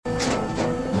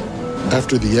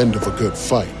After the end of a good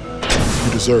fight,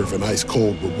 you deserve an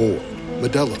ice-cold reward.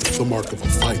 Modelo is the mark of a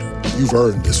fighter. You've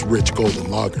earned this rich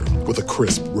golden lager with a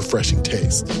crisp, refreshing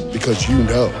taste. Because you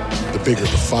know, the bigger the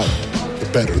fight, the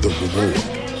better the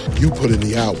reward. You put in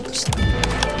the hours,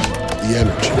 the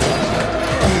energy,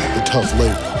 the tough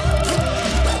labor.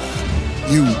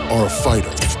 You are a fighter,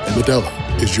 and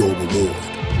Modelo is your reward.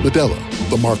 Modelo,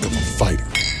 the mark of a fighter.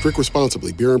 Drink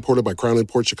responsibly. Beer imported by Crown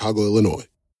Imports, Chicago, Illinois.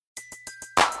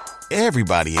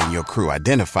 Everybody in your crew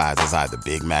identifies as either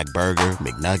Big Mac Burger,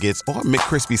 McNuggets, or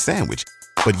McCrispy Sandwich.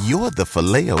 But you're the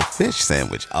Filet-O-Fish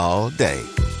Sandwich all day.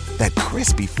 That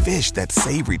crispy fish, that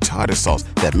savory tartar sauce,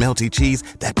 that melty cheese,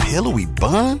 that pillowy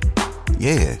bun.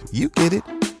 Yeah, you get it.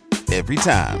 Every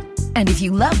time. And if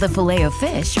you love the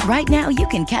Filet-O-Fish, right now you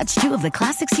can catch two of the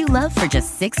classics you love for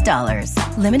just $6.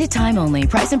 Limited time only.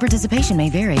 Price and participation may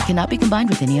vary. Cannot be combined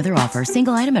with any other offer.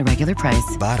 Single item at regular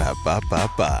price.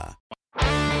 Ba-da-ba-ba-ba.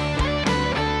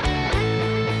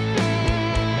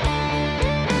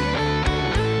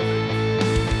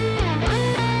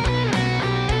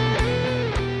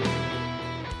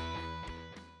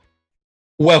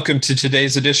 Welcome to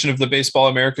today's edition of the Baseball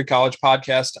America College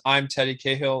Podcast. I'm Teddy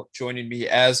Cahill. Joining me,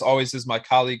 as always, is my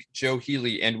colleague Joe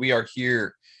Healy, and we are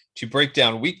here to break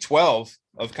down Week 12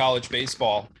 of college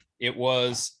baseball. It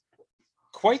was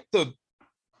quite the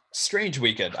strange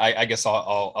weekend, I guess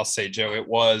I'll say, Joe. There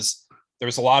was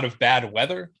a lot of bad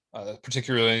weather,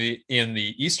 particularly in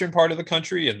the eastern part of the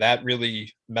country, and that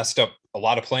really messed up a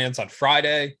lot of plans on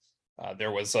Friday.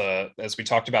 There was, as we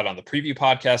talked about on the preview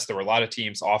podcast, there were a lot of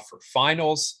teams off for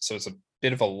finals, so it's a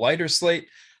bit of a lighter slate.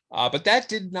 But that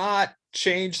did not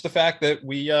change the fact that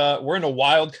we're in a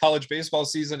wild college baseball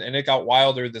season, and it got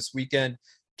wilder this weekend.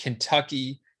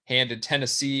 Kentucky handed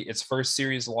Tennessee its first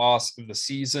series loss of the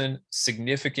season.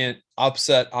 Significant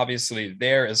upset, obviously,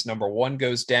 there as number one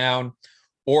goes down.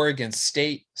 Oregon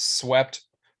State swept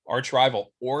arch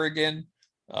rival Oregon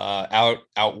out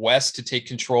west to take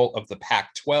control of the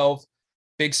Pac-12.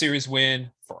 Big series win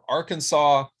for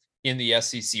Arkansas in the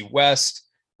SEC West.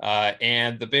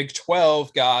 And the Big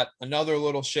 12 got another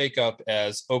little shakeup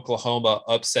as Oklahoma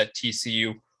upset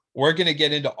TCU. We're going to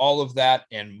get into all of that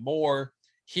and more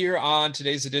here on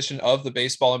today's edition of the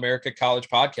Baseball America College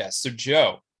Podcast. So,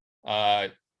 Joe,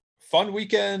 fun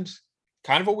weekend,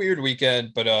 kind of a weird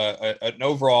weekend, but an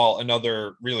overall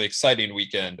another really exciting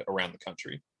weekend around the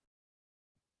country.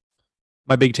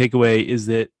 My big takeaway is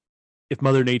that if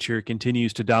Mother Nature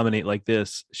continues to dominate like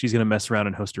this, she's going to mess around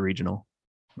and host a regional.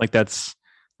 Like that's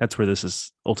where this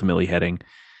is ultimately heading.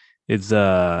 It's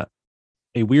a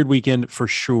weird weekend for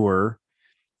sure.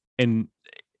 And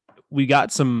we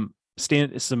got some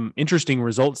interesting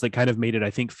results that kind of made it, I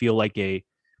think, feel like a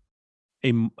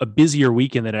busier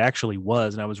weekend than it actually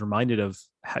was. And I was reminded of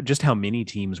just how many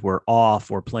teams were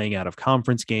off or playing out of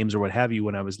conference games or what have you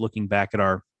when I was looking back at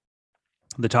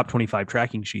the top 25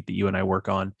 tracking sheet that you and I work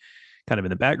on kind of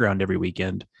in the background every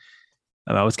weekend.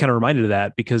 I was kind of reminded of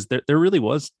that because there really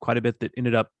was quite a bit that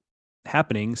ended up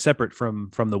happening separate from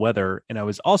the weather. And I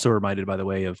was also reminded, by the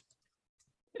way, of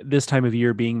this time of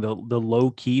year being the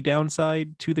low key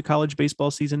downside to the college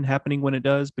baseball season happening when it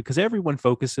does, because everyone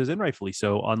focuses, and rightfully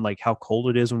so, on like how cold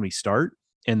it is when we start.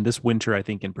 And this winter, I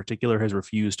think in particular, has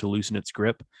refused to loosen its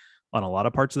grip on a lot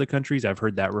of parts of the countries. I've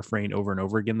heard that refrain over and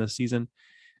over again this season,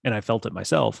 and I felt it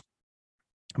myself.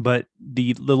 But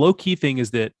the low key thing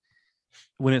is that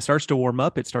when it starts to warm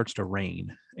up, it starts to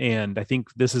rain. And I think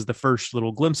this is the first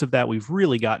little glimpse of that we've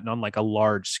really gotten on like a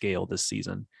large scale this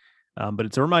season. But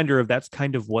it's a reminder of that's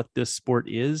kind of what this sport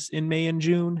is in May and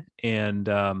June. And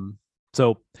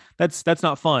so that's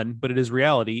not fun, but it is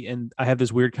reality. And I have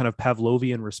this weird kind of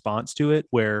Pavlovian response to it,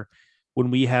 where when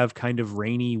we have kind of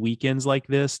rainy weekends like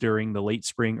this during the late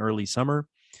spring, early summer,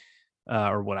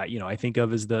 or what I think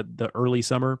of as the early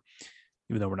summer,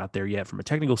 even though we're not there yet from a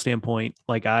technical standpoint,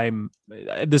 like I'm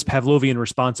this Pavlovian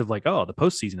response of like, oh, the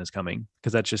postseason is coming,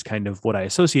 because that's just kind of what I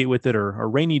associate with it, or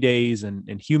rainy days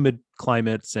and humid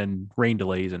climates and rain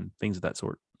delays and things of that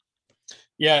sort.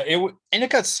 Yeah, it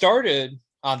got started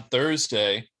on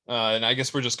Thursday, and I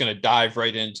guess we're just going to dive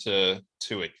right into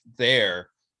it there.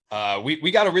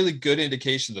 We got a really good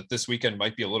indication that this weekend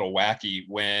might be a little wacky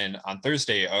when on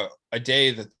Thursday, a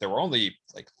day that there were only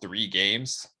like 3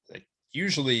 games. Like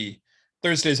usually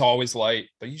Thursday's always light,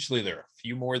 but usually there are a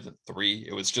few more than 3.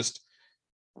 It was just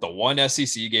the one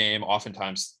SEC game.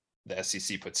 Oftentimes the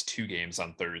SEC puts 2 games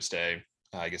on Thursday.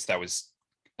 I guess that was,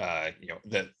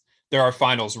 that there are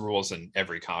finals rules in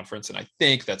every conference. And I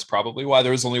think that's probably why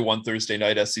there was only one Thursday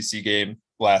night SEC game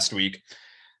last week.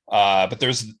 But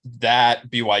there's that.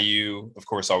 BYU, of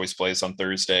course, always plays on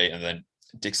Thursday. And then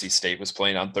Dixie State was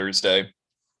playing on Thursday.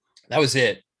 That was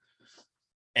it.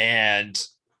 And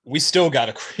we still got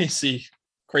a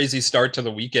crazy start to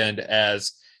the weekend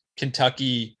as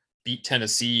Kentucky beat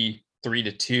Tennessee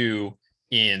 3-2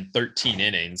 in 13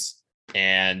 innings.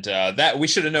 And that we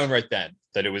should have known right then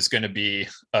that it was going to be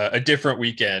a different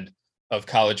weekend of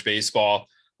college baseball.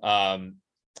 And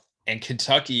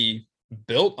Kentucky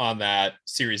built on that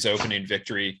series opening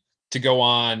victory to go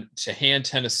on to hand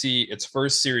Tennessee its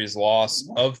first series loss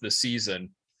of the season.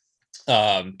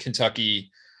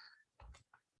 Kentucky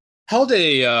held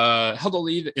a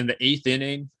lead in the 8th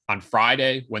inning on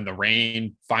Friday when the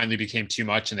rain finally became too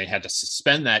much and they had to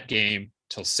suspend that game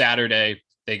till Saturday.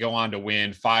 They go on to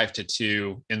win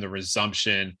 5-2 in the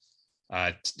resumption.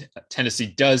 Tennessee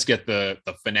does get the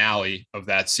finale of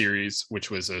that series,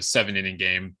 which was a 7-inning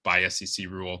game by SEC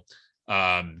rule.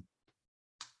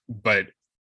 But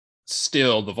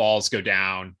still, the Vols go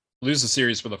down, lose the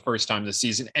series for the first time this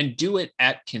season, and do it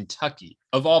at Kentucky,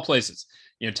 of all places.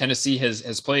 Tennessee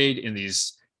has played in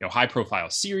these high-profile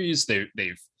series. They've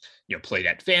played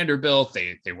at Vanderbilt.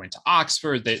 They went to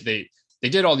Oxford. They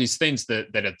did all these things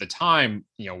that at the time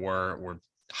were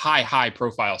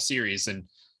high-profile series, and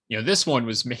this one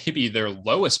was maybe their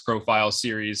lowest profile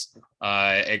series,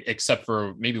 except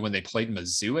for maybe when they played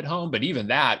Mizzou at home. But even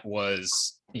that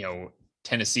was,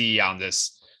 Tennessee on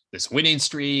this winning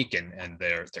streak and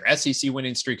their SEC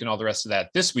winning streak and all the rest of that.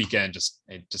 This weekend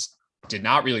it just did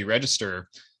not really register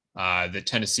that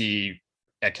Tennessee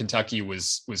at Kentucky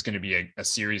was going to be a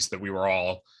series that we were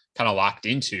all kind of locked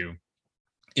into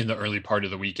in the early part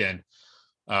of the weekend.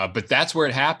 But that's where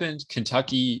it happened.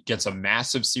 Kentucky gets a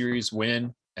massive series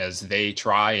win as they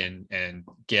try and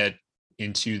get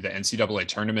into the NCAA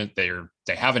tournament.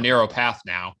 They have a narrow path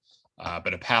now,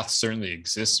 but a path certainly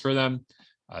exists for them.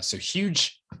 So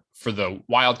huge for the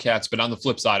Wildcats. But on the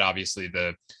flip side, obviously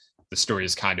the story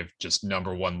is kind of just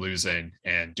number one losing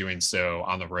and doing so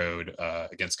on the road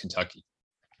against Kentucky.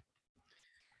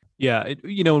 Yeah,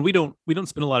 and we don't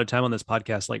spend a lot of time on this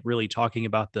podcast like really talking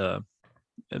about the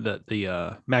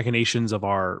machinations of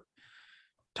our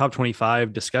top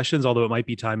 25 discussions, although it might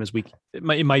be time it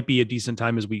might be a decent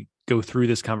time as we go through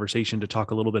this conversation to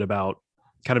talk a little bit about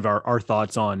kind of our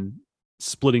thoughts on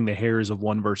splitting the hairs of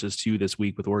 1 versus 2 this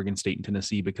week with Oregon State and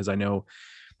Tennessee, because I know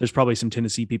there's probably some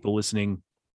Tennessee people listening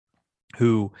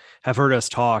who have heard us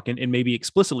talk and maybe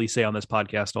explicitly say on this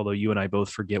podcast, although you and I both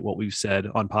forget what we've said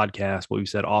on podcast, what we've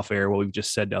said off air, what we've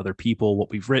just said to other people, what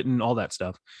we've written, all that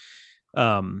stuff.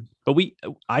 But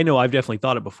I know I've definitely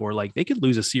thought it before, like they could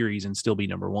lose a series and still be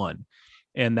number one.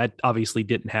 And that obviously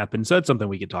didn't happen. So that's something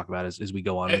we could talk about as we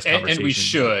go on this conversation. And we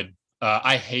should.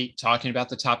 I hate talking about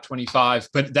the top 25,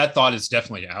 but that thought is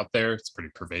definitely out there. It's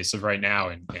pretty pervasive right now.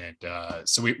 And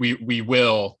so we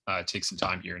will take some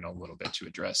time here in a little bit to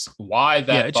address why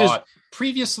that thought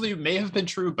previously may have been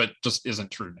true, but just isn't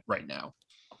true right now.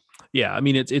 Yeah. I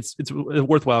mean, it's a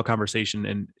worthwhile conversation,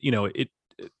 and,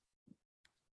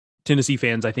 Tennessee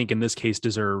fans, I think in this case,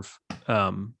 deserve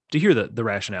to hear the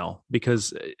rationale,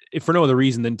 because if for no other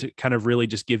reason than to kind of really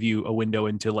just give you a window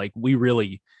into like, we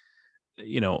really,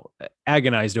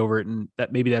 agonized over it. And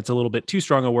that maybe that's a little bit too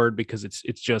strong a word, because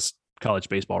it's just college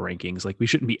baseball rankings. Like we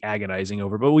shouldn't be agonizing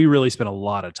over, but we really spent a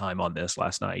lot of time on this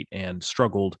last night and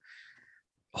struggled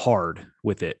hard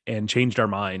with it and changed our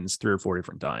minds 3 or 4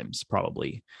 different times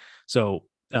probably. So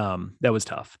that was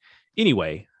tough.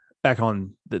 Anyway, back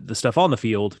on the stuff on the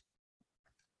field.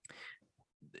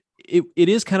 It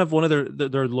is kind of one of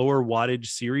their lower wattage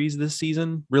series this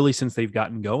season, really, since they've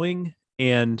gotten going.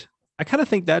 And I kind of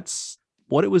think that's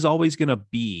what it was always going to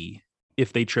be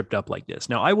if they tripped up like this.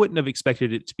 Now, I wouldn't have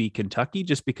expected it to be Kentucky,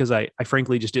 just because I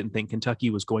frankly just didn't think Kentucky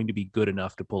was going to be good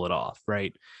enough to pull it off,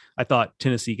 right? I thought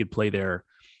Tennessee could play their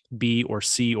B or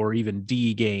C or even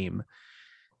D game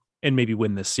and maybe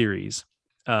win this series.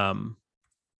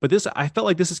 But I felt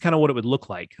like this is kind of what it would look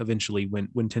like eventually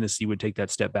when Tennessee would take that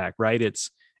step back, right?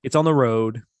 It's on the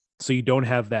road, so you don't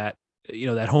have that,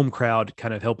 that home crowd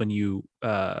kind of helping you,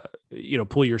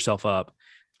 pull yourself up.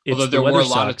 Although there were a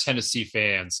lot of Tennessee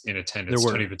fans in attendance.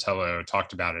 Tony Vitello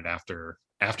talked about it after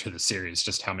the series,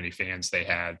 just how many fans they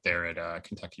had there at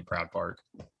Kentucky Proud Park.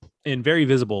 And very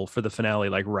visible for the finale,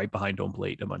 like right behind home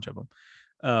plate, a bunch of them.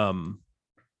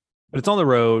 But it's on the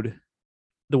road.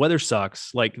 The weather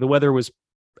sucks. Like the weather was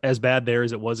as bad there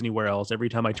as it was anywhere else. Every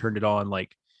time I turned it on,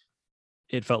 like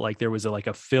it felt like there was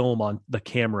a film on the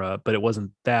camera, but it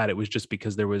wasn't that. It was just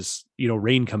because there was,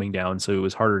 rain coming down. So it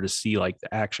was harder to see like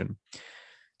the action.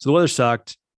 So the weather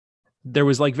sucked. There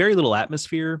was like very little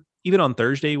atmosphere, even on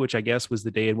Thursday, which I guess was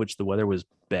the day in which the weather was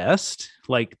best.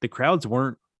 Like the crowds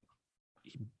weren't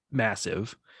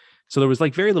massive. So there was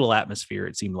like very little atmosphere,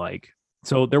 it seemed like.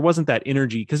 So there wasn't that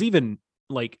energy, because even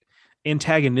like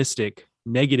antagonistic,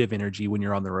 negative energy when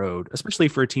you're on the road, especially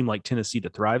for a team like Tennessee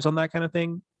that thrives on that kind of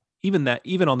thing, even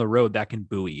on the road, that can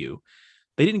buoy you.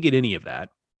 They didn't get any of that.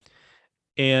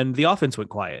 And the offense went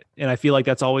quiet. And I feel like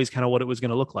that's always kind of what it was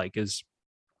going to look like, is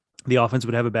the offense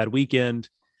would have a bad weekend.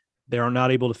 They are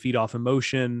not able to feed off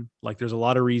emotion. Like, there's a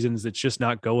lot of reasons it's just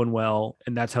not going well.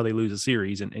 And that's how they lose a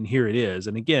series. And here it is.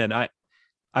 And again,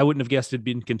 I wouldn't have guessed it'd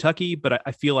been Kentucky, but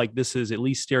I feel like this is at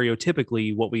least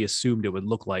stereotypically what we assumed it would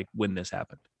look like when this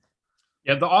happened.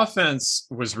 Yeah, the offense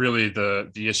was really the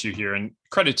issue here, and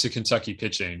credit to Kentucky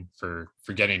pitching for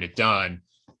getting it done.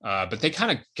 But they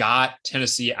kind of got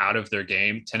Tennessee out of their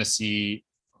game. Tennessee,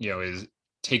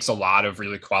 takes a lot of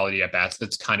really quality at bats.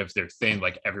 That's kind of their thing.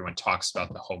 Like, everyone talks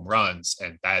about the home runs,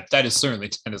 and that is certainly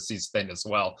Tennessee's thing as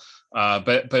well.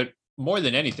 But more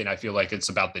than anything, I feel like it's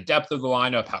about the depth of the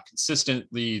lineup, how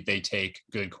consistently they take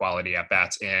good quality at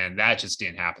bats, and that just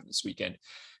didn't happen this weekend.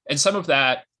 And some of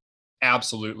that,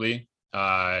 absolutely,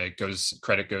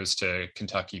 credit goes to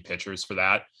Kentucky pitchers for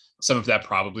that. Some of that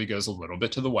probably goes a little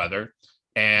bit to the weather.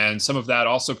 And some of that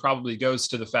also probably goes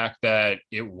to the fact that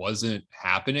it wasn't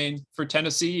happening for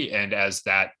Tennessee. And as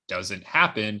that doesn't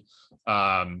happen,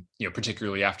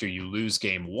 particularly after you lose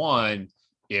game one,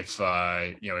 if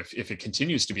it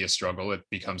continues to be a struggle, it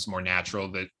becomes more natural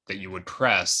that you would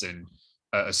press. And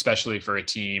especially for a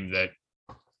team that,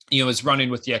 is running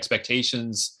with the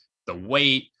expectations, the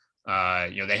weight,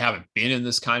 they haven't been in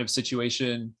this kind of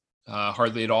situation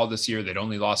hardly at all this year. They'd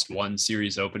only lost one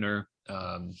series opener.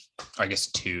 I guess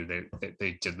two.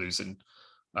 They did lose in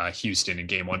Houston in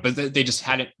game one, but they just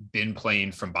hadn't been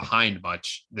playing from behind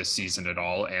much this season at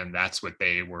all, and that's what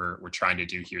they were trying to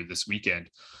do here this weekend.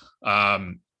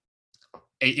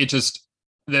 It just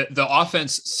the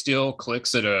offense still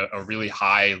clicks at a really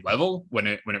high level when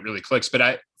it really clicks,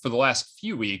 but for the last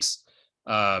few weeks,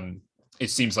 it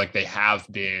seems like they have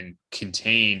been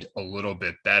contained a little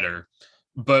bit better,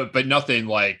 but nothing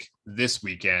like this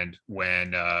weekend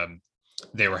when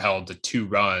they were held to 2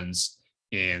 runs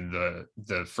in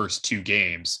the first 2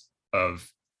 games of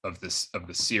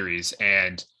the series.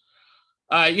 And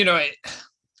I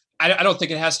don't think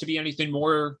it has to be anything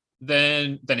more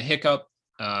than a hiccup.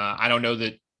 I don't know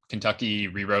that Kentucky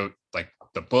rewrote like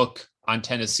the book on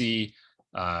Tennessee.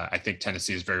 I think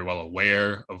Tennessee is very well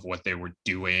aware of what they were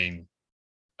doing,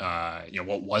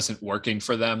 what wasn't working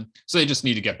for them. So they just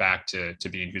need to get back to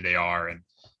being who they are. And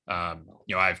I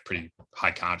have pretty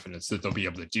high confidence that they'll be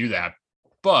able to do that.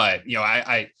 But,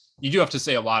 you do have to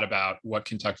say a lot about what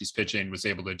Kentucky's pitching was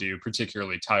able to do,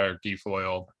 particularly Tyler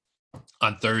Guilfoyle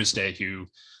on Thursday, who,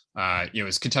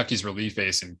 is Kentucky's relief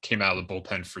ace and came out of the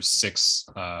bullpen for 6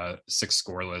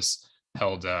 scoreless,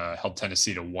 held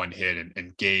Tennessee to 1 hit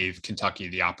and gave Kentucky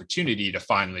the opportunity to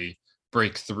finally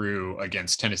break through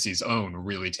against Tennessee's own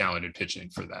really talented pitching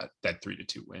for that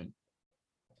 3-2 win.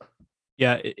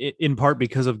 Yeah, in part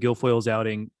because of Guilfoyle's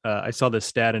outing. I saw this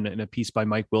stat in a piece by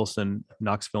Mike Wilson,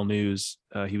 Knoxville News.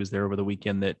 He was there over the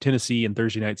weekend, that Tennessee in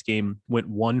Thursday night's game went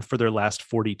 1 for their last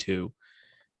 42.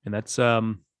 And that's,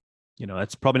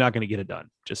 that's probably not going to get it done.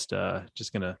 Just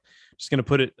going to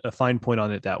put it a fine point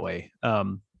on it that way.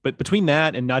 But between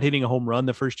that and not hitting a home run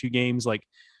the first 2 games, like,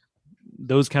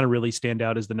 those kind of really stand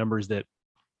out as the numbers that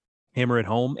hammer it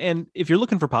home. And if you're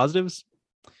looking for positives,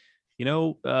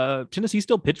 Tennessee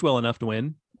still pitched well enough to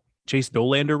win. Chase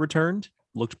Dolander returned,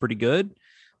 looked pretty good.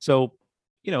 So,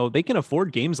 they can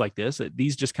afford games like this.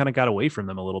 These just kind of got away from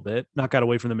them a little bit. Not got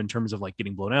away from them in terms of like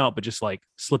getting blown out, but just like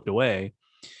slipped away.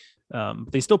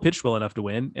 But they still pitched well enough to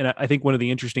win. And I think one of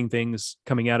the interesting things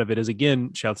coming out of it is,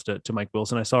 again, shouts to Mike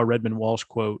Wilson. I saw a Redmond Walsh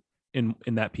quote in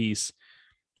that piece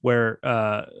where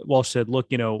Walsh said,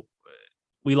 look,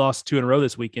 we lost 2 in a row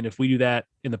this weekend. If we do that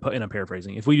and I'm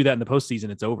paraphrasing, if we do that in the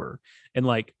postseason, it's over. And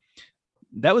like,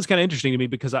 that was kind of interesting to me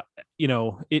because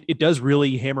it does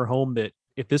really hammer home that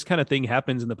if this kind of thing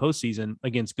happens in the postseason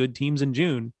against good teams in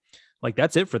June, like,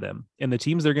 that's it for them. And the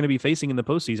teams they're going to be facing in the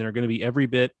postseason are going to be every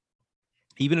bit,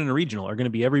 even in a regional, are going to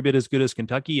be every bit as good as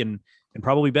Kentucky and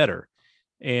probably better.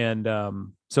 And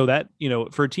so that,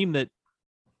 for a team that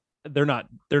they're not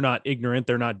ignorant,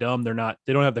 they're not dumb,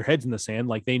 they don't have their heads in the sand,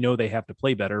 like, they know they have to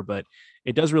play better, but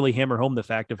it does really hammer home the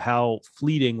fact of how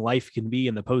fleeting life can be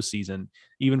in the postseason,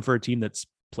 even for a team that's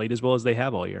played as well as they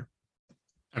have all year.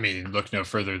 I mean, look no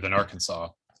further than Arkansas.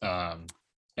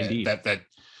 Indeed.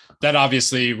 That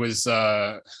obviously was,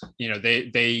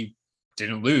 they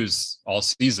didn't lose all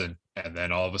season, and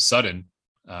then all of a sudden,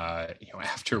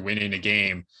 after winning a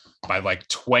game by like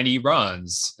 20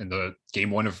 runs in the game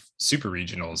 1 of super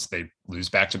regionals, they lose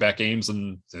back-to-back games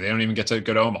and they don't even get to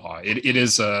go to Omaha.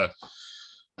 It's a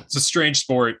strange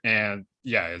sport, and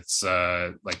it's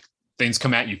like things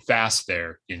come at you fast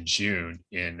there in June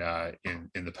in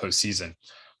the postseason.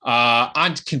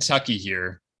 On Kentucky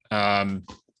here.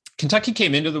 Kentucky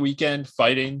came into the weekend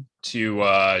fighting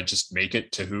to just make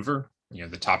it to Hoover.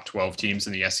 The top 12 teams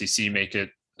in the SEC make it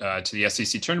to the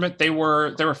SEC tournament. They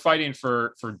were fighting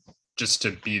for just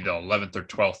to be the 11th or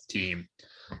 12th team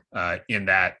in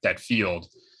that field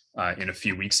in a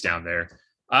few weeks down there.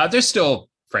 They're still,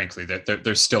 frankly,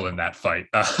 they're still in that fight.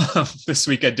 This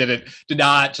weekend did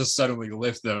not just suddenly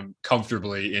lift them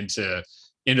comfortably into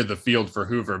the field for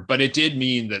Hoover, but it did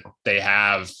mean that they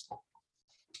have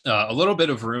a little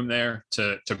bit of room there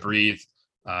to breathe.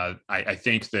 I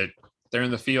think that they're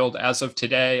in the field as of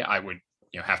today. I would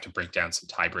have to break down some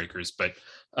tiebreakers, but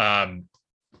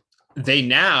they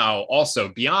now also,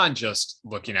 beyond just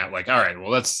looking at like, all right, well,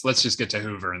 let's just get to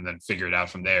Hoover and then figure it out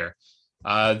from there.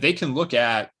 They can look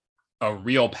at a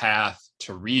real path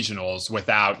to regionals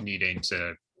without needing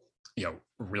to,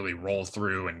 really roll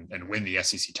through and win the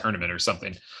SEC tournament or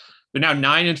something. They're now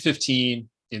 9-15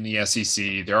 in the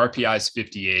SEC. Their RPI is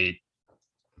 58.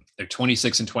 They're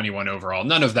 26-21 overall.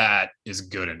 None of that is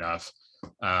good enough.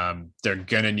 They're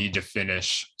going to need to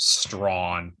finish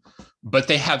strong, but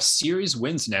they have series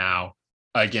wins now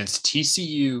against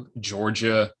TCU,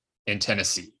 Georgia, and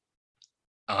Tennessee.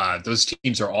 Those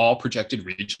teams are all projected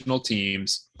regional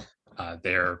teams.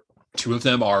 Two of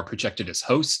them are projected as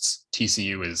hosts.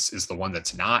 TCU is the one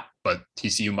that's not, but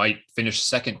TCU might finish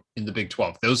second in the Big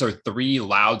 12. Those are 3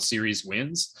 loud series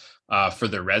wins for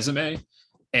their resume.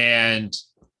 And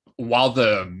while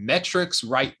the metrics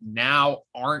right now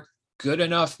aren't good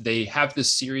enough, they have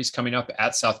this series coming up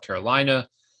at South Carolina.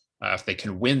 If they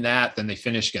can win that, then they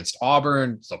finish against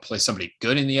Auburn. They'll play somebody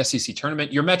good in the SEC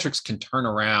tournament. Your metrics can turn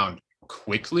around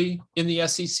quickly in the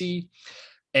SEC.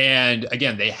 And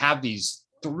again, they have these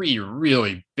 3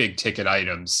 really big ticket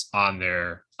items on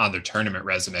their tournament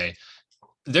resume.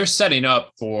 They're setting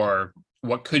up for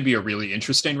what could be a really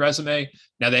interesting resume.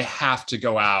 Now they have to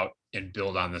go out and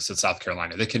build on this at South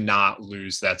Carolina. They cannot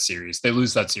lose that series. They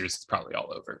lose that series, it's probably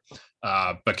all over.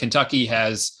 But Kentucky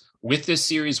has, with this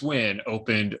series win,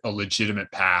 opened a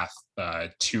legitimate path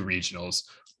to regionals,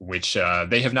 which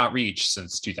they have not reached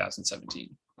since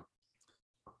 2017.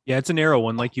 Yeah, it's a narrow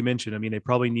one, like you mentioned. I mean, they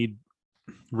probably need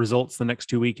results the next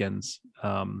 2 weekends,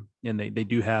 and they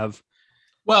do have.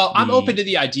 Well, I'm open to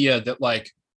the idea that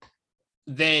like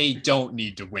they don't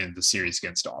need to win the series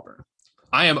against Auburn.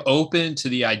 I am open to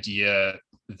the idea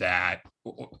that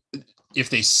if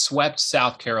they swept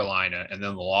South Carolina and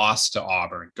then lost to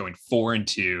Auburn, going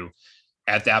 4-2,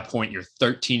 at that point you're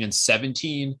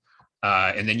 13-17,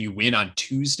 and then you win on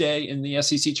Tuesday in the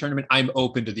SEC tournament. I'm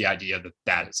open to the idea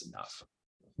that is enough.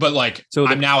 But like, so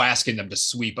I'm now asking them to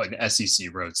sweep an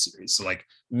SEC road series. So like,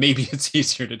 maybe it's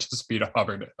easier to just beat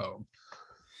Auburn at home.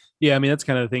 Yeah, I mean, that's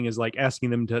kind of the thing, is like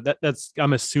asking them to that's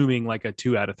I'm assuming like a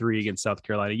 2 out of 3 against South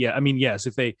Carolina. Yeah, I mean, yes,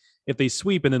 if they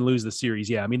sweep and then lose the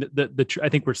series, yeah, I mean, I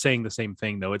think we're saying the same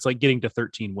thing though. It's like getting to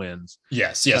 13 wins.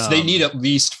 Yes, they need at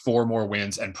least 4 more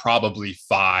wins and probably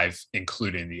 5,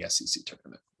 including the SEC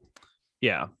tournament.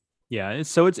 Yeah.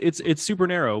 So it's super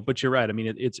narrow, but you're right. I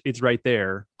mean, it's right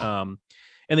there.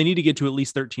 And they need to get to at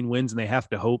least 13 wins, and they have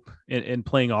to hope, and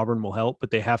playing Auburn will help, but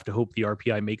they have to hope the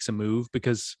RPI makes a move,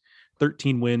 because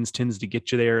 13 wins tends to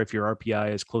get you there if your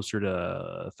RPI is closer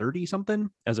to 30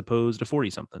 something as opposed to 40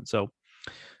 something. So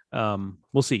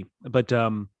we'll see. But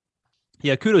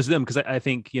yeah, kudos to them, because I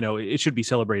think, it should be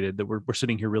celebrated that we're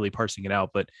sitting here really parsing it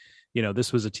out. But,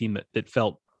 this was a team that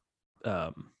felt,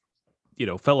 felt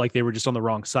like they were just on the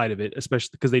wrong side of it,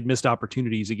 especially because they'd missed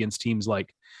opportunities against teams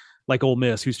like Ole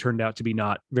Miss, who's turned out to be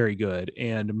not very good,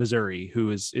 and Missouri,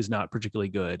 who is not particularly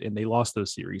good, and they lost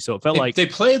those series. So it felt like they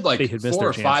played like they had 4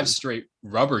 or 5 straight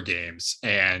rubber games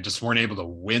and just weren't able to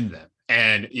win them.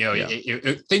 And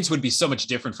things would be so much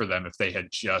different for them if they had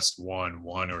just won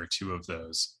 1 or 2 of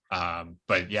those.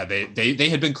 But yeah, they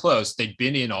had been close. They'd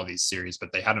been in all these series,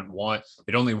 but they hadn't won.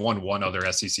 They'd only won 1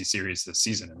 other SEC series this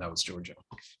season, and that was Georgia.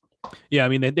 Yeah, I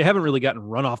mean, they haven't really gotten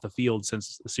run off the field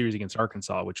since the series against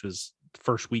Arkansas, which was the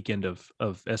first weekend of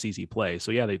SEC play.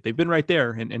 So yeah, they've been right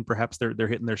there, and perhaps they're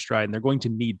hitting their stride, and they're going to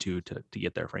need to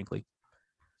get there, frankly.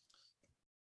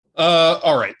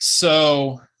 All right,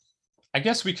 so I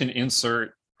guess we can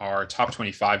insert our top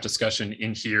 25 discussion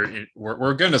in here.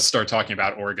 We're going to start talking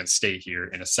about Oregon State here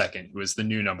in a second, who is the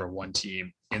new number 1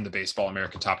 team in the Baseball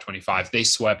America top 25. They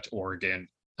swept Oregon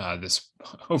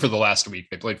over the last week.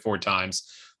 They played 4 times.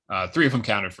 3 of them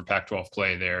counted for Pac-12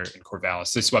 play there in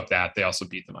Corvallis. They swept that. They also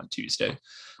beat them on Tuesday.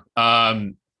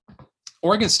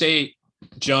 Oregon State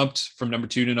jumped from number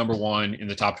 2 to number 1 in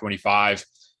the top 25.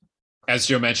 as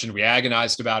Joe mentioned, we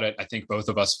agonized about it. I think both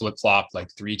of us flip-flopped like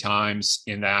 3 times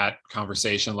in that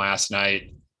conversation last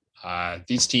night.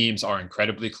 These teams are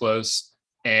incredibly close.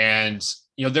 And,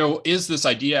 there is this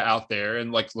idea out there,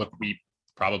 and look, we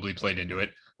probably played into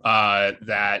it,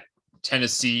 that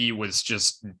Tennessee was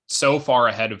just so far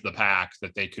ahead of the pack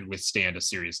that they could withstand a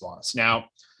series loss. Now,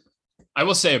 I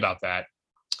will say about that,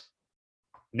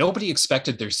 nobody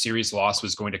expected their series loss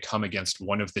was going to come against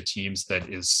one of the teams that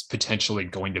is potentially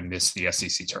going to miss the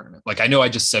SEC tournament. I know I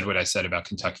just said what I said about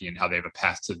Kentucky and how they have a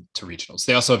path to regionals.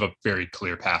 They also have a very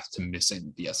clear path to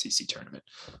missing the SEC tournament.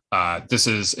 This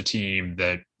is a team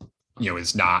that,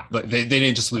 is not, they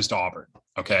didn't just lose to Auburn.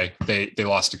 Okay. They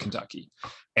lost to Kentucky.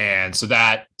 And so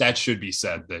that should be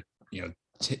said that,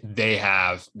 they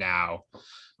have now,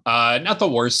 not the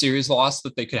worst series loss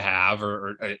that they could have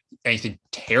or anything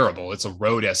terrible. It's a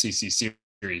road SEC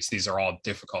series. These are all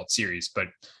difficult series, but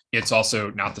it's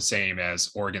also not the same as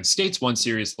Oregon State's one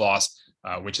series loss,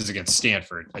 which is against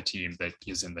Stanford, a team that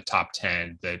is in the top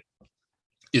 10, that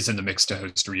is in the mix to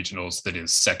host regionals, that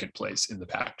is second place in the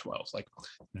Pac-12 like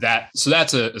that. So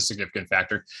that's a significant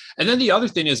factor. And then the other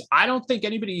thing is, I don't think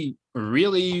anybody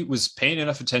really was paying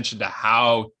enough attention to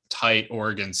how tight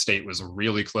Oregon State was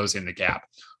really closing the gap.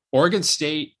 Oregon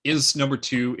State is number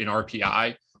 2 in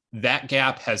RPI. That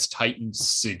gap has tightened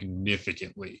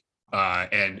significantly.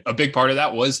 And a big part of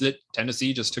that was that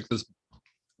Tennessee just took this,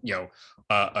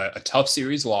 a tough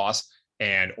series loss,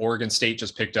 and Oregon State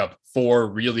just picked up 4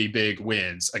 really big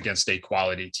wins against a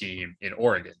quality team in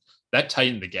Oregon. That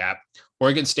tightened the gap.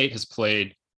 Oregon State has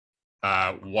played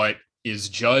what is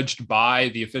judged by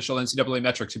the official NCAA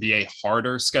metric to be a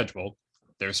harder schedule.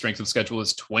 Their strength of schedule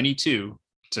is 22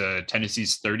 to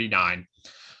Tennessee's 39.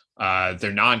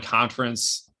 Their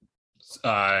non-conference,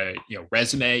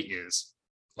 resume is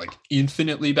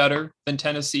infinitely better than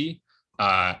Tennessee.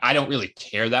 I don't really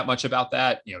care that much about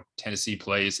that. Tennessee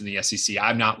plays in the SEC.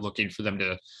 I'm not looking for them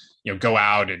to, go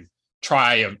out and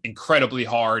try incredibly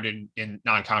hard in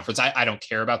non-conference. I don't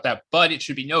care about that, but it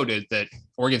should be noted that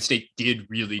Oregon State did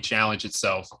really challenge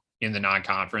itself in the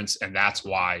non-conference, and that's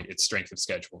why its strength of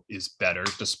schedule is better,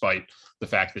 despite the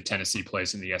fact that Tennessee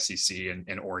plays in the SEC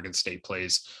and Oregon State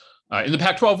plays in the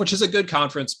Pac-12, which is a good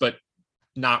conference, but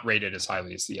not rated as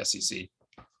highly as the SEC.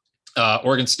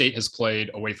 Oregon State has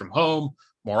played away from home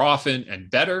more often and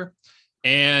better.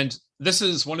 And this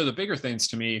is one of the bigger things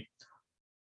to me.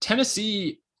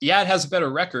 Tennessee, it has a better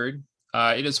record.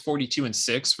 It is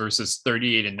 42-6 versus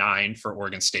 38-9 for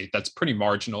Oregon State. That's pretty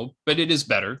marginal, but it is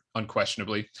better,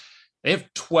 unquestionably. They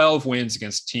have 12 wins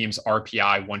against teams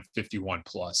RPI 151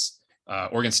 plus.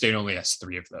 Oregon State only has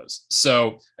 3 of those.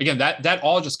 So again, that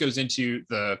all just goes into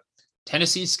the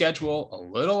Tennessee schedule a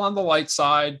little on the light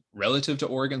side relative to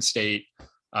Oregon State.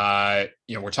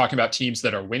 We're talking about teams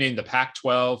that are winning the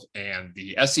Pac-12 and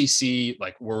the SEC.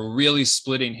 We're really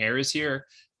splitting hairs here.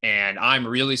 And I'm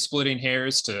really splitting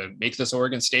hairs to make this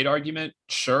Oregon State argument.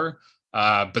 Sure.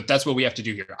 But that's what we have to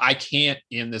do here. I can't,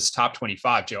 in this top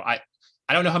 25, Joe, I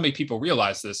don't know how many people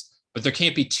realize this, but there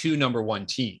can't be 2 number 1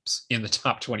 teams in the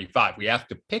top 25. We have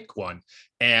to pick one.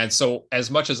 And so as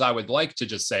much as I would like to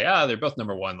just say, they're both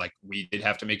number 1, we did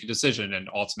have to make a decision. And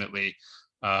ultimately,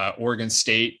 Oregon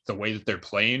State, the way that they're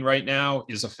playing right now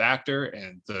is a factor,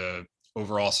 and the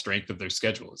overall strength of their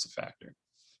schedule is a factor.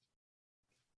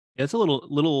 It's a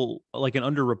little like an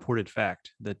underreported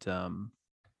fact that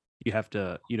you have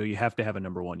to have a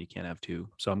number 1. You can't have 2.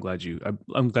 So I'm glad you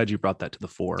brought that to the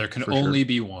fore. There can only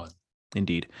be one.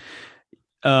 Indeed.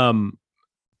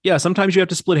 Sometimes you have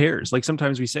to split hairs.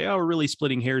 Sometimes we say, we're really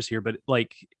splitting hairs here, but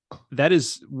that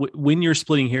is when you're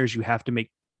splitting hairs, you have to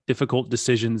make difficult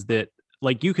decisions that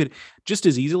you could just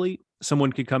as easily,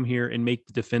 someone could come here and make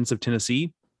the defense of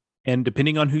Tennessee. And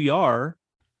depending on who you are,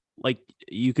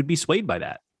 you could be swayed by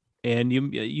that. And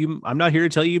I'm not here to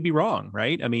tell you you'd be wrong,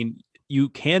 right? I mean, you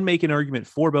can make an argument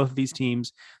for both of these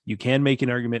teams. You can make an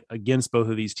argument against both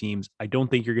of these teams. I don't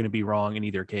think you're going to be wrong in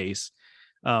either case.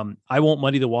 I won't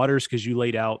muddy the waters because you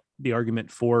laid out the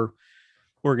argument for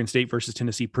Oregon State versus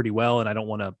Tennessee pretty well. And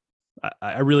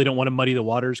I really don't want to muddy the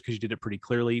waters because you did it pretty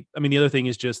clearly. I mean, the other thing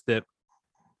is that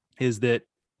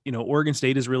Oregon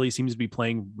State seems to be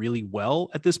playing really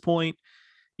well at this point.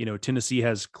 Tennessee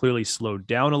has clearly slowed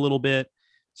down a little bit.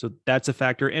 So that's a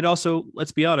factor. And also,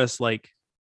 let's be honest,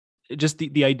 just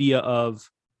the idea of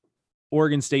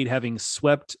Oregon State having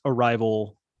swept a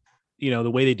rival,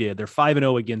 the way they did. They're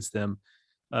 5-0 against them.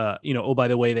 By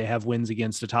the way, they have wins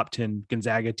against a top 10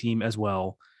 Gonzaga team as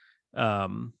well.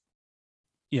 When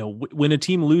a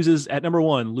team loses at number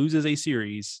 1, loses a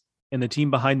series, and the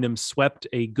team behind them swept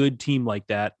a good team like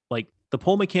that, the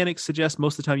poll mechanics suggest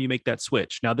most of the time you make that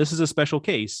switch. Now, this is a special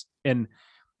case, and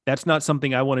that's not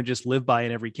something I want to just live by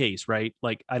in every case, right?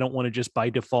 Like, I don't want to just by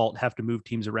default have to move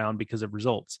teams around because of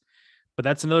results. But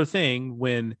that's another thing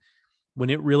when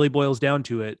it really boils down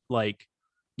to it. Like,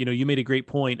 you made a great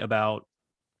point about,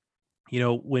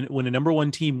 when a number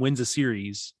one team wins a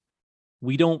series,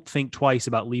 we don't think twice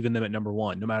about leaving them at number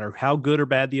one, no matter how good or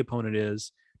bad the opponent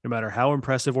is, no matter how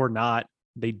impressive or not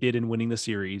they did in winning the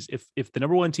series. If the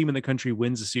number one team in the country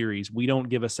wins a series, we don't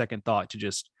give a second thought to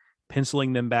just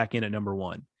penciling them back in at number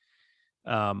one.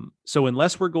 So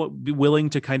unless we're be willing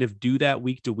to kind of do that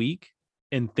week to week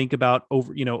and think about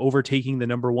overtaking the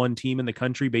number one team in the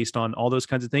country based on all those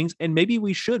kinds of things, and maybe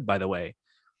we should, by the way,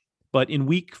 but in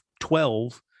week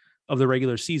 12 of the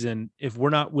regular season, if we're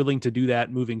not willing to do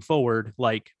that moving forward,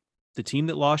 like, the team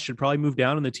that lost should probably move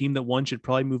down and the team that won should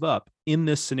probably move up in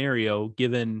this scenario,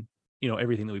 given,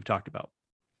 everything that we've talked about.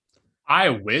 I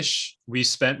wish we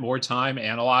spent more time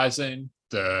analyzing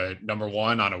the number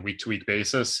one on a week-to-week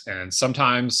basis. And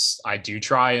sometimes I do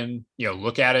try and,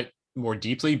 look at it more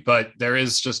deeply, but there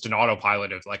is just an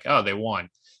autopilot of like, oh, they won.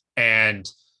 And,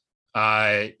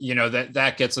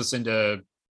 that gets us into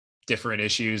different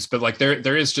issues, but like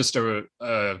there is just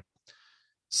a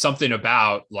something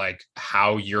about like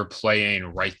how you're playing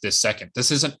right this second.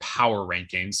 This isn't power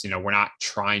rankings. We're not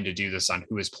trying to do this on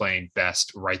who is playing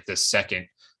best right this second,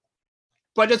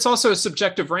 but it's also a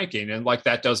subjective ranking. And like,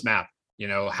 that does map,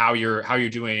 how you're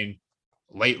doing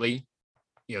lately,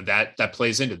 that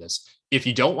plays into this. If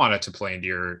you don't want it to play into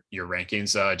your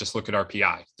rankings, just look at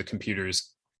RPI. The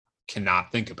computers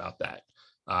cannot think about that.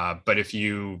 But if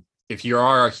you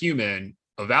are a human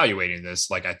evaluating this,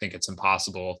 like, I think it's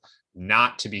impossible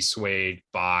not to be swayed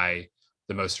by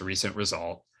the most recent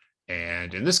result.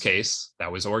 And in this case,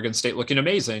 that was Oregon State looking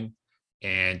amazing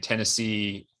and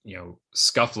Tennessee,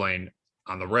 scuffling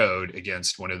on the road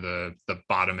against one of the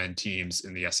bottom end teams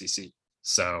in the SEC.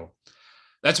 So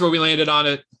that's where we landed on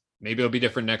it. Maybe it'll be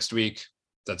different next week.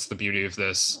 That's the beauty of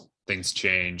this. Things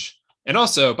change. And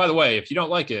also, by the way, if you don't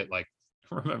like it, like,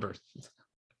 remember,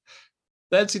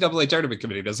 the NCAA tournament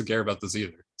committee doesn't care about this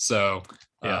either. So,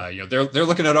 they're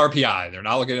looking at RPI. They're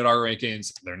not looking at our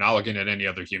rankings. They're not looking at any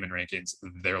other human rankings.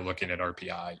 They're looking at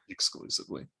RPI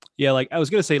exclusively. Yeah. Like, I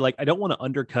was going to say, like, I don't want to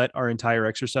undercut our entire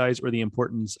exercise or the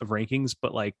importance of rankings,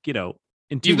 but like, you've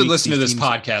been listening to this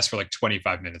podcast for like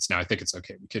 25 minutes now. I think it's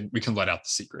okay. We can let out the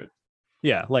secret.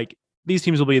 Yeah. Like, these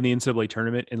teams will be in the NCAA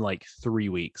tournament in like 3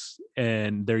 weeks,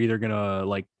 and they're either going to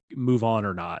like move on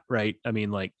or not. Right. I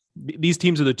mean, like, these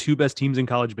teams are the two best teams in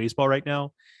college baseball right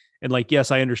now. And like, yes,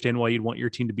 I understand why you'd want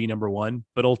your team to be number one,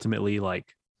 but ultimately, like,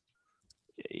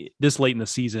 this late in the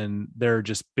season, they're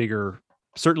just bigger,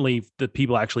 certainly the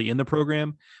people actually in the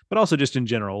program, but also just in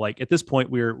general. Like, at this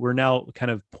point, we're now kind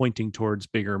of pointing towards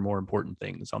bigger, more important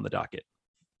things on the docket.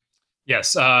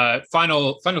 Yes.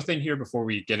 Final thing here before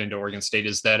we get into Oregon State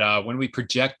is that when we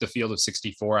project the field of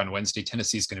 64 on Wednesday,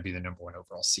 Tennessee is going to be the number one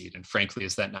overall seed. And frankly,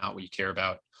 is that not what you care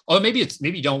about? Although maybe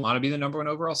you don't want to be the number one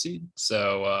overall seed.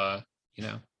 So,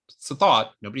 it's a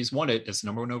thought. Nobody's won it as the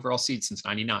number one overall seed since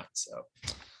 99. So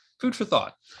food for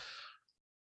thought.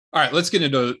 All right, let's get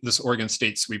into this Oregon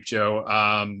State sweep, Joe.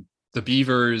 The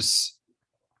Beavers,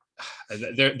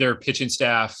 their pitching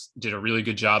staff did a really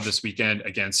good job this weekend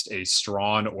against a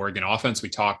strong Oregon offense. We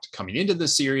talked coming into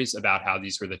this series about how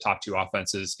these were the top two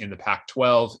offenses in the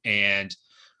Pac-12, and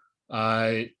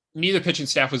neither pitching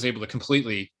staff was able to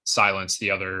completely silence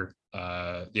the other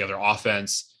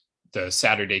offense. The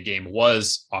Saturday game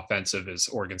was offensive as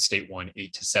Oregon State won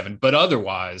 8-7, but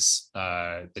otherwise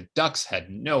the Ducks had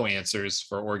no answers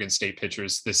for Oregon State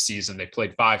pitchers this season. They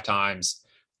played 5 times.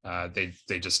 They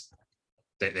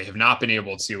have not been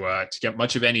able to get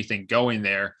much of anything going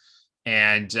there.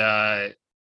 And the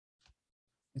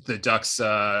Ducks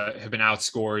have been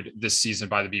outscored this season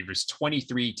by the Beavers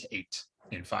 23-8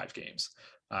 in 5 games.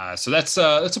 So that's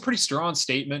a pretty strong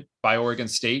statement by Oregon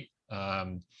State.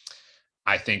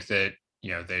 I think that,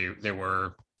 they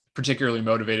were particularly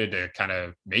motivated to kind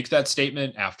of make that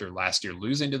statement after last year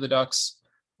losing to the Ducks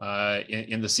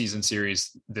in the season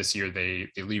series. This year, they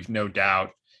leave no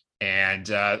doubt. And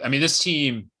this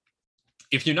team,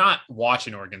 if you're not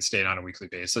watching Oregon State on a weekly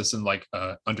basis, and like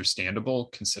understandable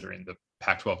considering the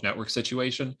Pac-12 network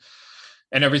situation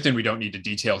and everything, we don't need to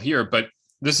detail here, but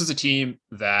this is a team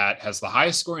that has the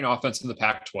highest scoring offense in the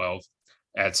Pac-12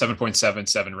 at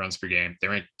 7.77 runs per game. They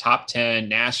rank top 10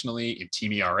 nationally in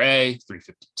team ERA,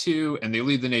 352, and they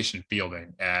lead the nation in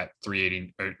fielding at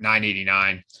 380 or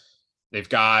 989. They've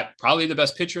got probably the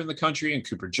best pitcher in the country in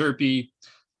Cooper Jerpy.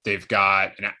 They've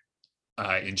got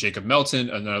in Jacob Melton,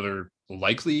 another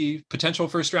likely potential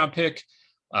first round pick.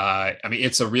 I mean,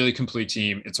 it's a really complete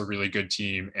team. It's a really good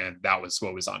team. And that was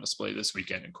what was on display this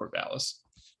weekend in Corvallis.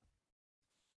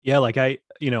 Yeah. Like I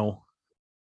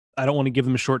don't want to give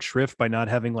them a short shrift by not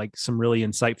having like some really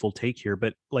insightful take here,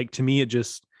 but like, to me, it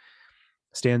just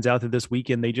stands out that this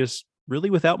weekend, they just really,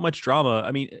 without much drama.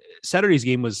 I mean, Saturday's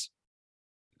game was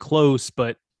close,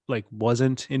 but like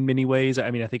wasn't in many ways.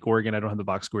 I mean, I think Oregon, I don't have the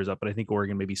box scores up, but I think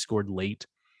Oregon maybe scored late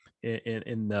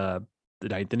in the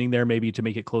ninth inning there, maybe to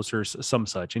make it closer, some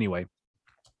such. Anyway,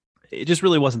 it just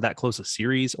really wasn't that close a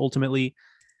series ultimately.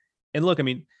 And look, I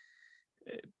mean,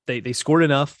 they scored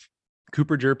enough.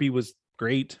 Cooper Jerpy was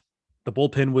great. The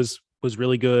bullpen was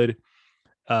really good.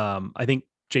 I think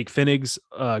Jake Finnig's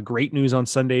great news on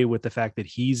Sunday with the fact that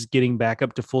he's getting back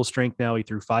up to full strength now. He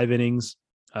threw 5 innings,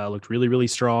 looked really, really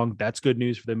strong. That's good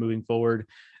news for them moving forward.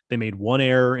 They made 1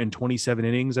 error in 27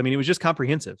 innings. I mean, it was just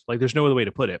comprehensive. Like, there's no other way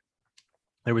to put it.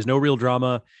 There was no real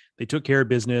drama. They took care of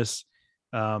business.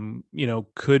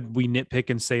 Could we nitpick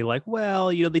and say like, well,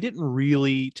 they didn't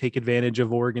really take advantage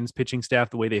of Oregon's pitching staff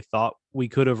the way they thought we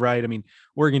could have, right? I mean,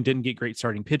 Oregon didn't get great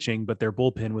starting pitching, but their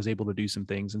bullpen was able to do some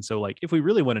things. And so like, if we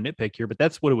really want to nitpick here, but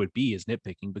that's what it would be, is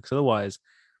nitpicking, because otherwise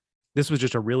this was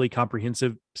just a really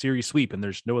comprehensive series sweep and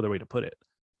there's no other way to put it.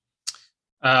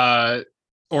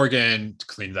 Oregon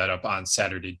cleaned that up on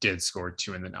Saturday, did score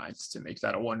 2 in the ninth to make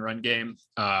that a 1-run game.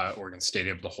 Oregon State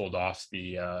able to hold off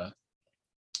the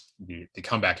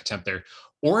comeback attempt there.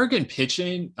 Oregon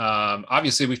pitching,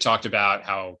 obviously we've talked about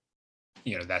how,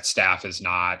 that staff is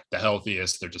not the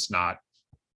healthiest.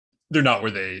 They're not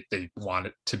where they want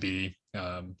it to be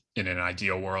in an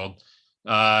ideal world.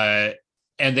 And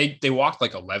they walked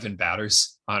like 11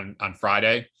 batters on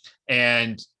Friday.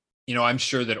 And, I'm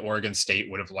sure that Oregon State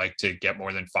would have liked to get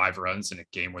more than 5 runs in a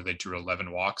game where they drew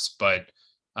 11 walks. But,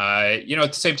 at the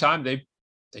same time, they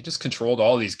just controlled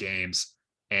all these games.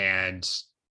 And,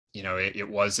 it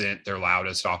wasn't their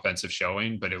loudest offensive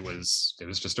showing, but it was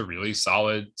just a really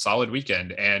solid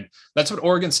weekend. And that's what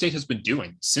Oregon State has been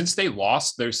doing since they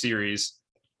lost their series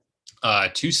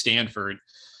to Stanford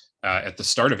at the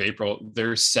start of April.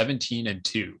 They're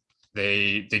 17-2.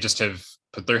 They just have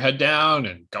put their head down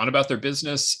and gone about their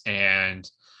business. And,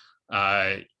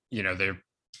 they're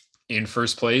in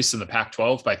first place in the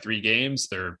Pac-12 by 3 games.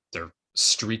 They're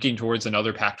streaking towards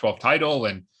another Pac-12 title.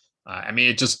 And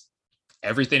it just,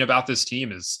 everything about this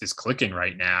team is clicking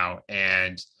right now.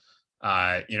 And,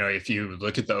 if you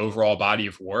look at the overall body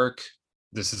of work,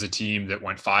 this is a team that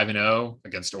went 5-0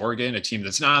 against Oregon, a team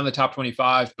that's not in the top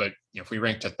 25, but if we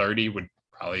ranked to 30, would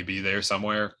probably be there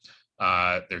somewhere.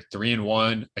 They're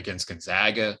 3-1 against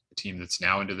Gonzaga, a team that's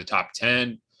now into the top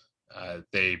 10.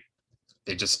 They've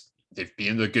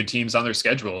been the good teams on their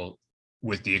schedule,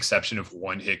 with the exception of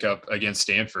one hiccup against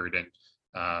Stanford. And,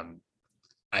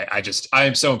 I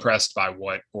am so impressed by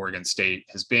what Oregon State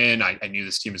has been. I knew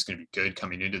this team was going to be good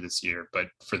coming into this year, but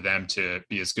for them to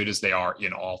be as good as they are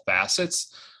in all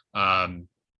facets, and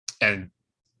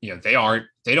they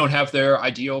don't have their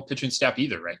ideal pitching staff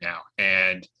either right now.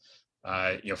 And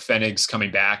Fenig's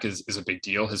coming back is a big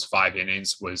deal. His 5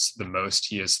 innings was the most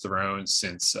he has thrown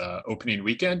since opening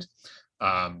weekend.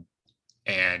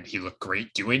 And he looked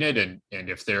great doing it. And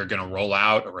if they're going to roll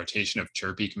out a rotation of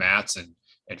Jerpy, Matz, and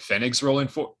Fenig's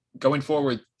going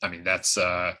forward, I mean, that's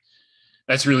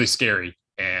really scary.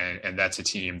 And that's a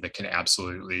team that can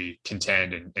absolutely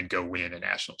contend and go win a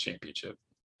national championship.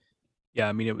 Yeah.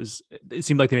 I mean, it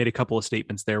seemed like they made a couple of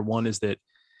statements there. One is that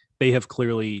they have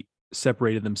clearly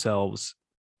separated themselves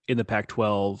in the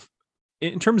Pac-12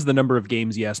 in terms of the number of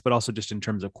games, yes, but also just in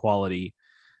terms of quality.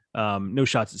 No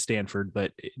shots at Stanford,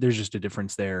 but there's just a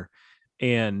difference there.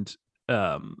 And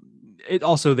it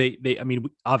also,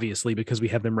 obviously, because we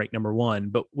have them ranked number 1,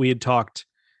 but we had talked,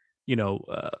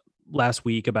 last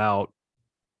week about,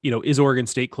 is Oregon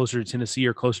State closer to Tennessee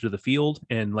or closer to the field?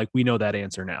 And like, we know that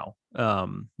answer now.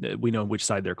 We know which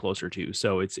side they're closer to.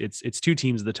 So it's 2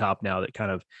 teams at the top now that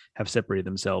kind of have separated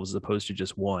themselves as opposed to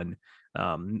just one.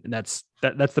 And that's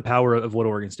the power of what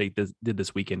Oregon State did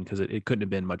this weekend, because it couldn't have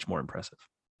been much more impressive.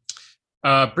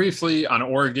 Briefly on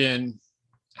Oregon,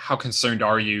 how concerned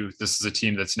are you? This is a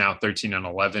team that's now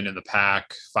 13-11 in the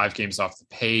pack, 5 games off the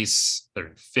pace. They're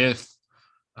in 5th.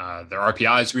 Their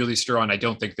RPI is really strong. I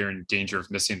don't think they're in danger of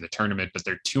missing the tournament, but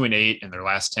they're 2-8 in their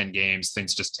last 10 games.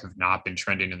 Things just have not been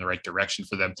trending in the right direction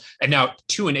for them. And now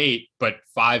 2-8, but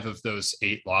 5 of those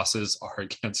 8 losses are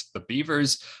against the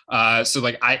Beavers. So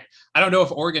like, I don't know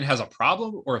if Oregon has a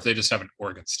problem or if they just have an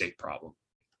Oregon State problem.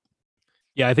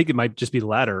 Yeah, I think it might just be the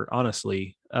latter,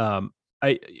 honestly.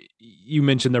 You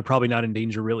mentioned they're probably not in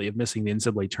danger really of missing the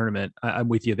NCAA tournament. I'm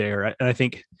with you there. I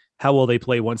think how well they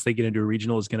play once they get into a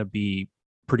regional is going to be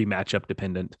pretty matchup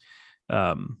dependent.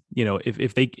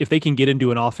 If they can get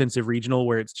into an offensive regional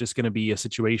where it's just going to be a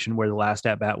situation where the last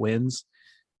at bat wins,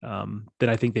 then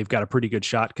I think they've got a pretty good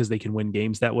shot because they can win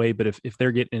games that way. But if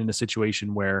they're getting in a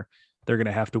situation where they're going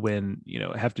to have to win,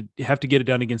 have to get it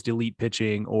done against elite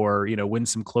pitching or, win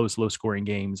some close, low scoring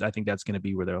games, I think that's going to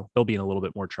be where they'll be in a little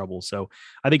bit more trouble. So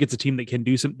I think it's a team that can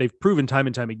do some, they've proven time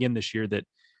and time again this year that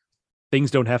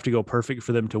things don't have to go perfect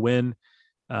for them to win.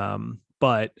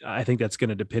 But I think that's going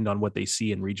to depend on what they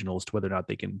see in regionals to whether or not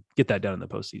they can get that done in the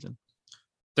postseason.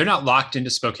 They're not locked into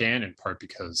Spokane, in part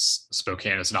because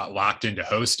Spokane is not locked into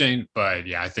hosting. But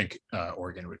yeah, I think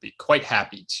Oregon would be quite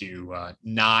happy to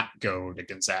not go to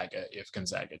Gonzaga if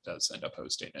Gonzaga does end up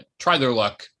hosting it. Try their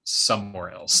luck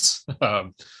somewhere else.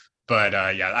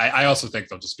 I also think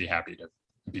they'll just be happy to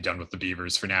be done with the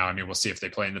Beavers for now. I mean, we'll see if they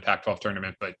play in the Pac-12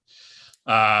 tournament, but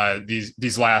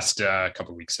these last couple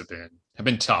of weeks have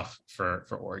been tough for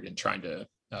Oregon trying to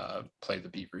play the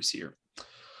Beavers here.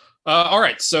 All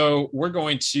right, so we're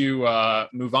going to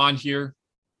move on here.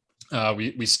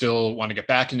 We still want to get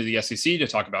back into the SEC to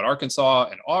talk about Arkansas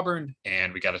and Auburn,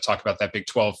 and we got to talk about that Big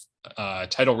 12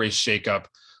 title race shakeup.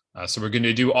 So we're going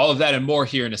to do all of that and more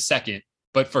here in a second.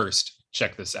 But first,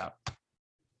 check this out.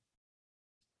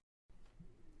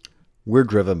 We're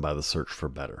driven by the search for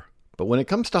better. But when it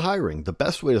comes to hiring, the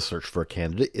best way to search for a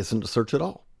candidate isn't to search at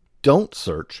all. Don't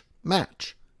search,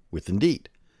 match with Indeed.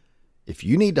 If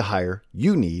you need to hire,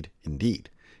 you need Indeed.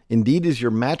 Indeed is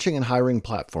your matching and hiring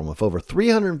platform with over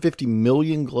 350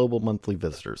 million global monthly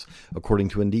visitors, according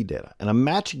to Indeed data, and a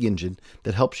matching engine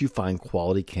that helps you find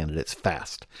quality candidates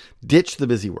fast. Ditch the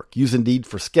busy work. Use Indeed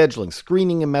for scheduling,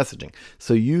 screening, and messaging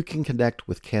so you can connect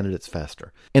with candidates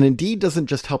faster. And Indeed doesn't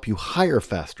just help you hire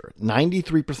faster.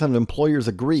 93% of employers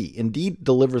agree Indeed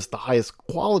delivers the highest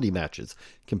quality matches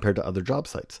compared to other job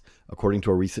sites, according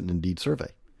to a recent Indeed survey.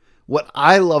 What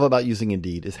I love about using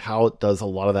Indeed is how it does a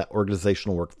lot of that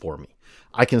organizational work for me.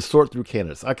 I can sort through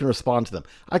candidates. I can respond to them.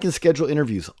 I can schedule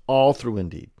interviews all through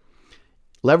Indeed.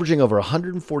 Leveraging over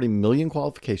 140 million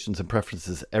qualifications and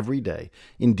preferences every day,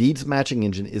 Indeed's matching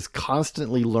engine is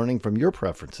constantly learning from your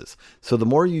preferences. So the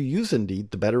more you use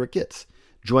Indeed, the better it gets.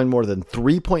 Join more than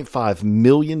 3.5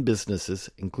 million businesses,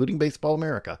 including Baseball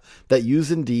America, that use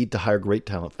Indeed to hire great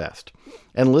talent fast.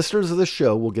 And listeners of the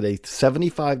show will get a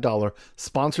 $75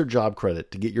 sponsored job credit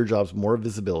to get your jobs more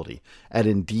visibility at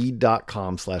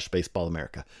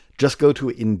Indeed.com/BaseballAmerica. Just go to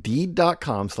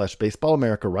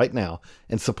Indeed.com/BaseballAmerica right now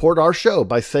and support our show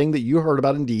by saying that you heard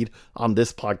about Indeed on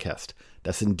this podcast.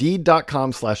 That's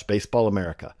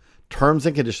Indeed.com/BaseballAmerica. Terms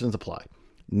and conditions apply.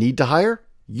 Need to hire?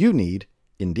 You need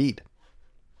Indeed.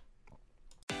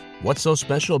 What's so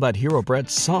special about Hero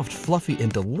Bread's soft, fluffy,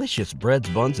 and delicious breads,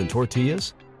 buns, and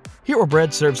tortillas? Hero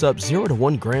Bread serves up 0 to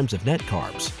 1 grams of net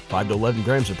carbs, 5 to 11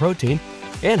 grams of protein,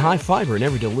 and high fiber in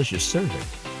every delicious serving.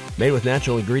 Made with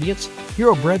natural ingredients,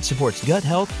 Hero Bread supports gut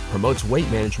health, promotes weight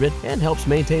management, and helps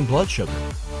maintain blood sugar.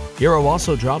 Hero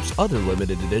also drops other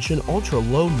limited edition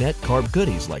ultra-low net carb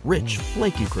goodies like rich,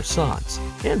 flaky croissants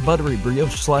and buttery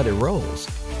brioche slider rolls.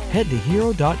 Head to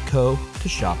hero.co to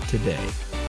shop today.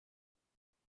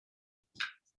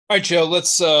 All right, Joe,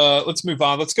 let's move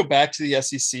on. Let's go back to the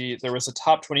SEC. There was a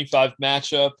top 25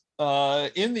 matchup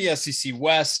in the SEC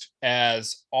West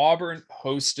as Auburn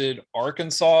hosted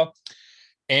Arkansas,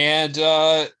 and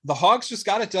the Hogs just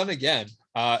got it done again.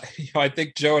 I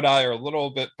think Joe and I are a little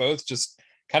bit both just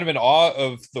kind of in awe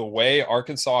of the way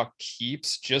Arkansas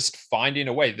keeps just finding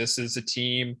a way. This is a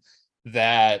team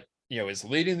that, is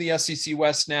leading the SEC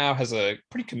West now, has a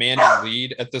pretty commanding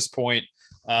lead at this point.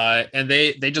 And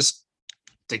they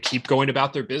keep going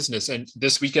about their business. And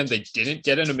this weekend, they didn't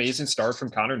get an amazing start from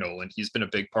Connor Noland. He's been a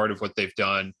big part of what they've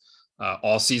done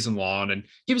all season long. And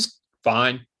he was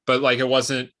fine, but it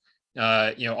wasn't,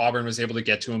 Auburn was able to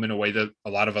get to him in a way that a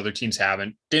lot of other teams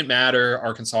haven't. Didn't matter.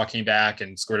 Arkansas came back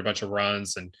and scored a bunch of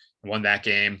runs and won that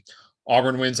game.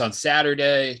 Auburn wins on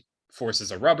Saturday,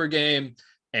 forces a rubber game.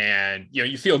 And,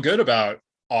 you feel good about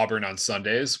Auburn on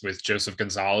Sundays with Joseph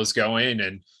Gonzalez going.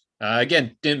 And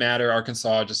again, didn't matter.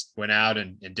 Arkansas just went out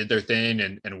and did their thing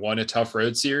and won a tough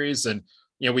road series. And,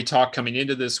 we talked coming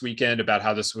into this weekend about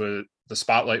how the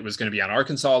spotlight was going to be on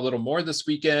Arkansas a little more this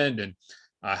weekend. And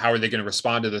how are they going to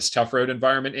respond to this tough road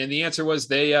environment? And the answer was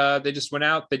they just went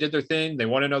out, they did their thing. They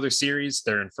won another series.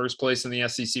 They're in first place in the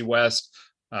SEC West.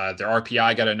 Their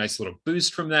RPI got a nice little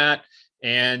boost from that.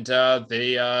 And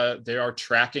they are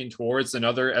tracking towards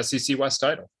another SEC West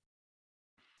title.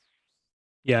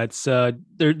 Yeah, it's I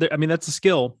mean, that's a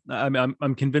skill. I'm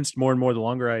convinced more and more the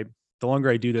longer I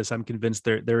do this, I'm convinced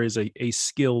there is a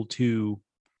skill to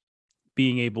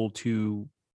being able to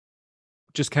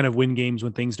just kind of win games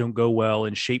when things don't go well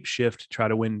and shape shift, try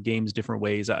to win games different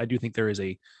ways. I do think there is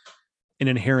an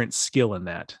inherent skill in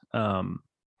that.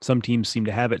 Some teams seem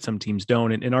to have it, some teams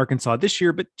don't. And in Arkansas this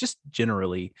year, but just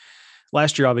generally,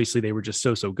 last year, obviously they were just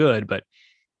so good, but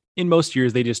in most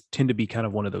years they just tend to be kind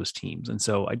of one of those teams. And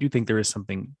so I do think there is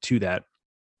something to that.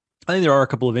 I think there are a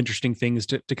couple of interesting things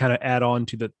to kind of add on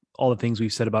to all the things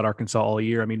we've said about Arkansas all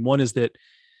year. I mean, one is that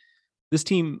this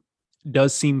team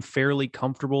does seem fairly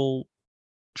comfortable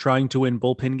trying to win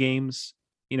bullpen games.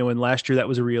 And last year that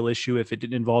was a real issue if it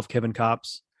didn't involve Kevin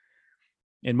Kopps.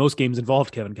 And most games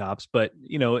involved Kevin Kopps, but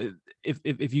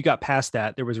if you got past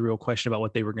that, there was a real question about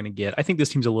what they were going to get. I think this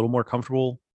team's a little more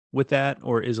comfortable with that,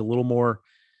 or is a little more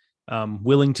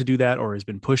willing to do that, or has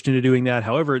been pushed into doing that.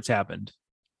 However, it's happened.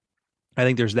 I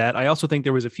think there's that. I also think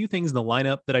there was a few things in the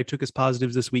lineup that I took as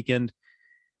positives this weekend.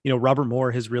 Robert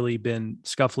Moore has really been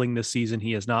scuffling this season.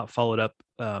 He has not followed up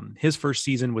his first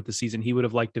season with the season he would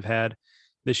have liked to have had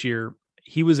this year.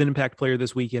 He was an impact player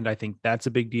this weekend. I think that's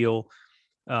a big deal.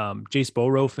 Jace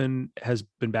Borofen has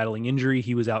been battling injury.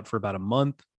 He was out for about a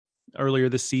month earlier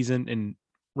this season. And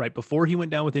right before he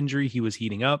went down with injury, he was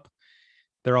heating up.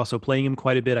 They're also playing him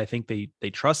quite a bit. I think they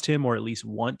trust him, or at least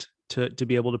want to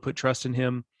be able to put trust in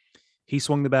him. He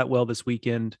swung the bat well this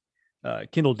weekend.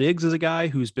 Kendall Diggs is a guy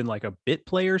who's been like a bit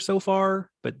player so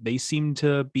far, but they seem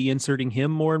to be inserting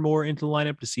him more and more into the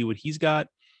lineup to see what he's got.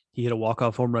 He hit a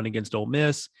walk-off home run against Ole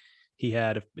Miss. He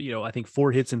had, I think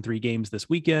 4 hits in 3 games this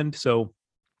weekend. So,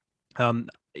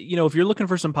 if you're looking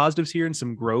for some positives here and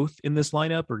some growth in this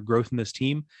lineup or growth in this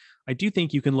team, I do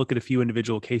think you can look at a few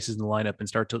individual cases in the lineup and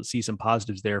start to see some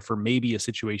positives there for maybe a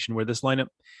situation where this lineup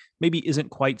maybe isn't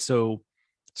quite so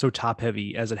top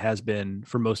heavy as it has been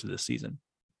for most of this season.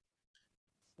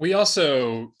 We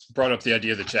also brought up the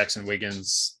idea that Jackson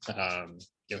Wiggins,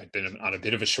 had been on a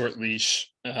bit of a short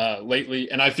leash lately,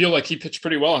 and I feel like he pitched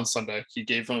pretty well on Sunday. He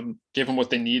gave them what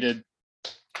they needed.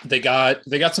 They got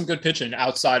some good pitching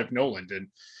outside of Noland, and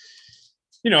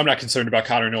I'm not concerned about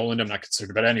Connor Noland. I'm not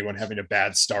concerned about anyone having a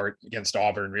bad start against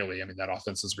Auburn. Really, I mean, that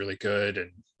offense is really good,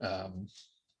 and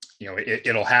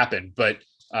it'll happen. But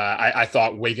I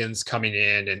thought Wiggins coming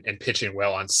in and pitching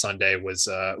well on Sunday was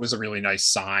a really nice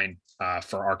sign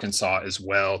for Arkansas as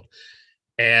well.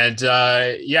 And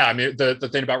I mean, the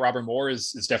thing about Robert Moore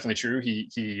is definitely true.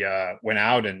 He went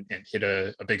out and hit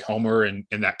a big homer in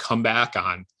that comeback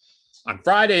on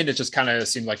Friday, and it just kind of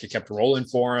seemed like it kept rolling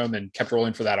for him and kept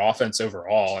rolling for that offense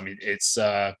overall. I mean, it's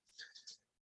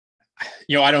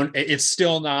it's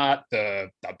still not the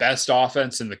best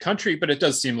offense in the country, but it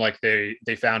does seem like they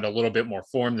found a little bit more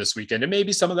form this weekend, and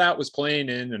maybe some of that was playing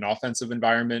in an offensive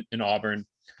environment in Auburn.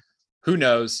 Who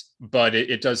knows? But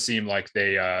it does seem like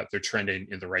they're trending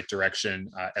in the right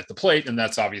direction at the plate, and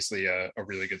that's obviously a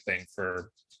really good thing for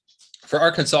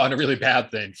Arkansas, and a really bad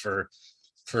thing for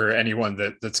anyone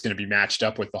that's going to be matched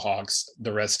up with the Hogs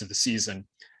the rest of the season.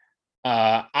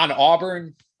 On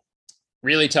Auburn,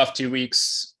 really tough 2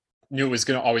 weeks. Knew it was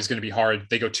always going to be hard.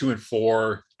 They go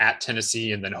 2-4 at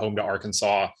Tennessee and then home to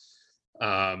Arkansas.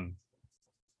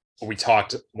 We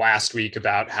talked last week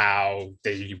about how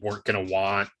they weren't going to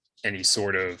want any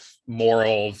sort of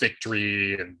moral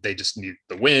victory, and they just need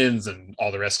the wins and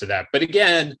all the rest of that. But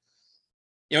again,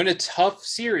 in a tough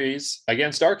series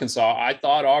against Arkansas, I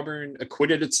thought Auburn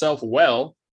acquitted itself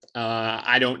well.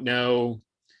 I don't know,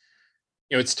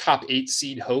 its top 8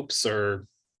 seed hopes are,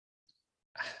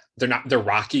 they're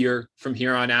rockier from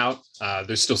here on out.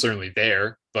 They're still certainly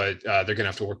there, but they're going to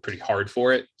have to work pretty hard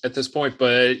for it at this point.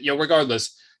 But,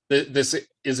 regardless, this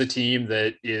is a team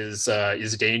that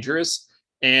is dangerous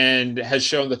and has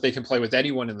shown that they can play with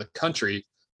anyone in the country.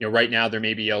 Right now they're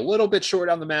maybe a little bit short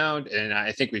on the mound, and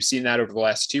I think we've seen that over the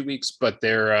last 2 weeks, but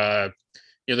they're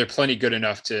plenty good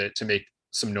enough to make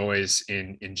some noise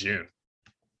in June.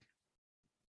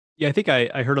 Yeah, I think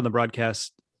I heard on the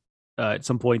broadcast at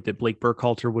some point that Blake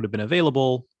Burkhalter would have been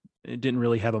available. It didn't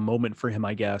really have a moment for him,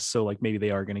 I guess. So maybe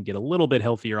they are going to get a little bit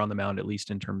healthier on the mound, at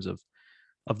least in terms of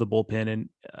the bullpen. And,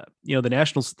 the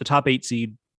Nationals, the top 8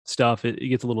 seed stuff, it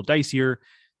gets a little dicier.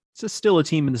 It's still a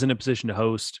team that's in a position to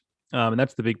host. And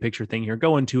that's the big picture thing here.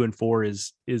 Going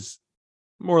 2-4 is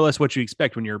more or less what you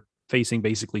expect when you're facing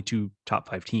basically 2 top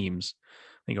 5 teams.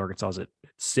 I think Arkansas is at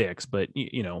 6, but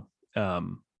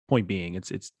point being,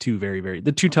 it's 2 very, very,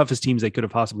 the 2 toughest teams they could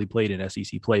have possibly played in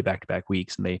SEC play back-to-back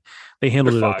weeks, and they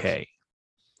handled it okay.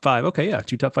 5, okay, yeah,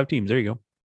 2 top 5 teams. There you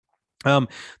go.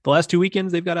 The last 2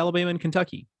 weekends they've got Alabama and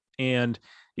Kentucky, and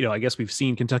I guess we've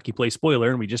seen Kentucky play spoiler,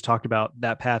 and we just talked about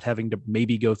that path having to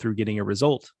maybe go through getting a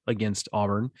result against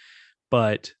Auburn.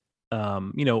 But,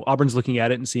 Auburn's looking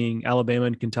at it and seeing Alabama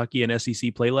and Kentucky and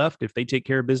SEC play left. If they take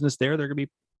care of business there, they're going to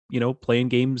be playing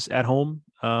games at home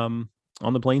on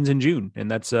the Plains in June. And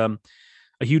that's a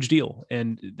huge deal.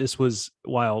 And this was,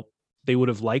 while they would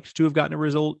have liked to have gotten a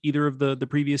result either of the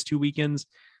previous 2 weekends,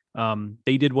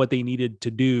 they did what they needed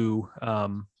to do.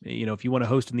 If you want to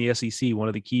host in the SEC, one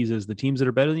of the keys is the teams that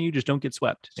are better than you just don't get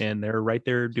swept. And they're right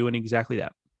there doing exactly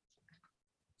that.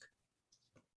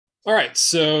 All right,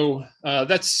 so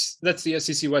that's the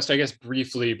SEC West. I guess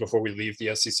briefly before we leave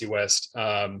the SEC West,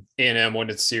 A&M won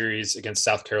its series against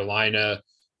South Carolina.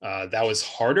 That was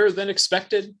harder than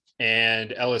expected,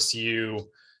 and LSU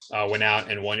went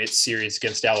out and won its series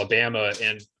against Alabama.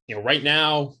 And right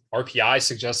now, RPI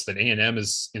suggests that A&M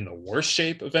is in the worst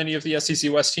shape of any of the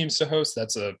SEC West teams to host.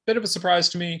 That's a bit of a surprise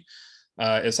to me,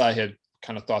 as I had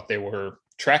kind of thought they were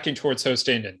tracking towards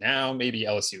hosting, and now maybe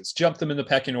LSU has jumped them in the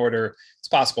pecking order. It's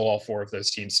possible all 4 of those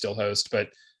teams still host, but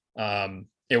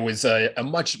it was a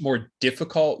much more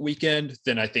difficult weekend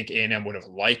than I think A&M would have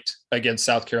liked against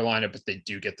South Carolina, but they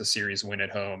do get the series win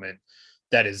at home, and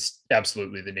that is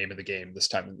absolutely the name of the game this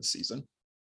time of the season.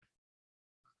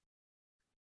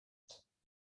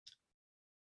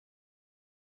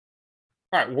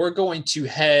 All right, we're going to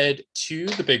head to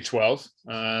the Big 12,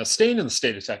 staying in the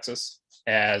state of Texas,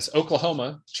 as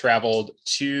Oklahoma traveled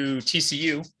to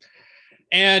TCU.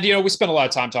 And, we spent a lot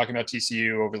of time talking about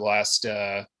TCU over the last,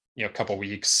 couple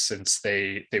weeks since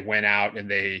they went out and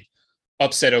they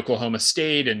upset Oklahoma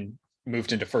State and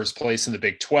moved into first place in the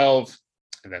Big 12.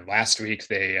 And then last week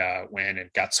they went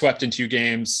and got swept in 2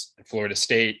 games at Florida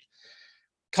State,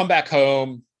 come back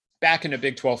home, back into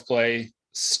Big 12 play,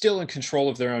 still in control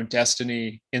of their own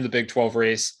destiny in the Big 12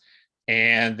 race.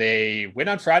 And they win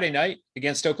on Friday night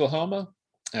against Oklahoma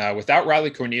without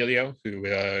Riley Cornelio,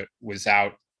 who was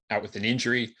out with an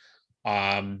injury.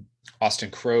 Austin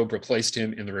Krob replaced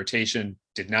him in the rotation.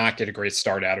 Did not get a great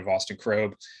start out of Austin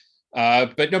Krob.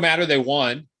 But no matter, they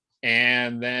won.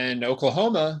 And then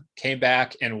Oklahoma came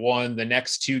back and won the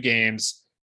next 2 games,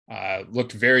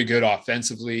 looked very good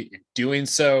offensively in doing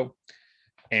so.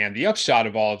 And the upshot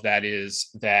of all of that is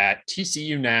that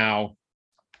TCU now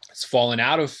has fallen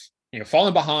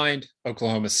behind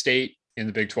Oklahoma State in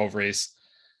the Big 12 race.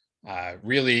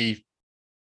 Really,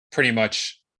 pretty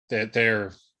much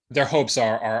their hopes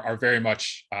are very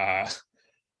much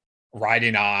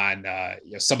riding on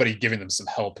somebody giving them some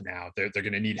help now. They're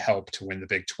going to need help to win the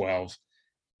Big 12.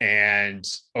 And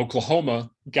Oklahoma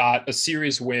got a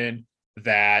series win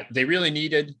that they really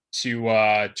needed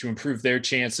to improve their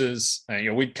chances.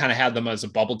 We kind of had them as a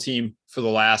bubble team for the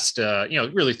last,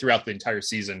 really throughout the entire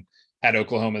season, had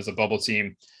Oklahoma as a bubble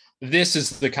team. This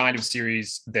is the kind of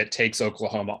series that takes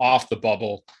Oklahoma off the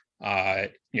bubble.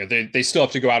 They still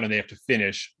have to go out and they have to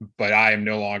finish, but I am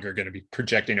no longer going to be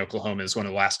projecting Oklahoma as one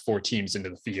of the last 4 teams into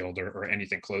the field or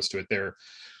anything close to it.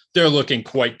 They're looking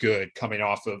quite good coming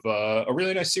off of a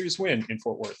really nice series win in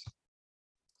Fort Worth.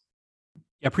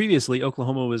 Yeah, previously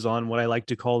Oklahoma was on what I like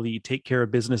to call the take care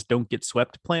of business, don't get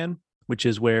swept plan, which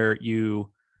is where and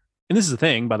this is the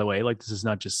thing, by the way, like this is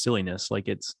not just silliness. Like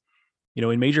it's,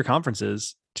 in major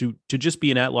conferences to just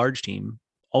be an at-large team,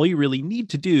 all you really need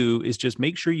to do is just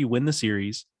make sure you win the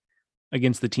series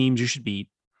against the teams you should beat,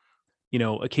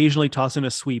 occasionally toss in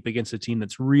a sweep against a team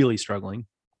that's really struggling.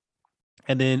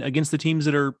 And then against the teams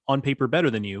that are on paper better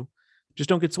than you, just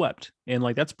don't get swept. And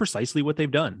like, that's precisely what they've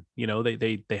done.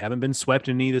 They haven't been swept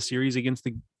in any of the series against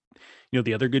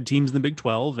the other good teams in the Big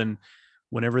 12. And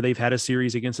whenever they've had a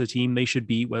series against a team they should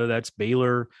beat, whether that's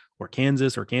Baylor or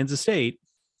Kansas State,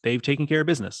 they've taken care of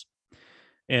business.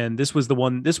 And this was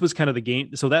kind of the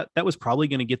game. So that was probably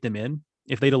going to get them in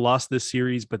if they'd have lost this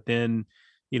series, but then,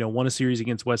 won a series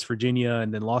against West Virginia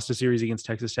and then lost a series against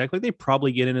Texas Tech. Like they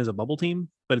probably get in as a bubble team,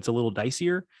 but it's a little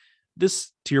dicier.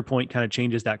 This, to your point, kind of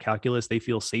changes that calculus. They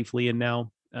feel safely in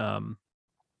now. So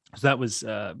that was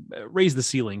raised the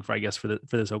ceiling for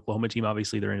this Oklahoma team.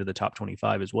 Obviously, they're into the top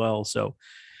 25 as well. So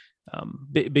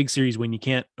big series win. You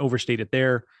can't overstate it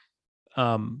there.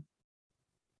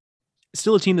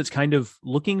 Still a team that's kind of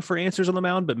looking for answers on the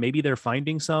mound, but maybe they're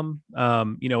finding some.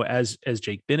 As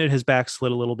Jake Bennett has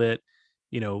backslid a little bit.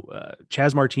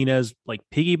 Chaz Martinez like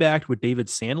piggybacked with David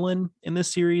Sandlin in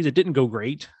this series. It didn't go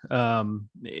great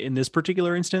in this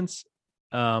particular instance,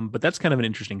 but that's kind of an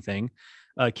interesting thing.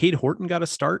 Cade Horton got a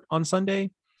start on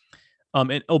Sunday.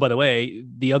 And by the way,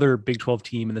 the other Big 12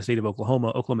 team in the state of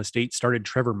Oklahoma State, started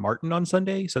Trevor Martin on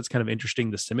Sunday. So it's kind of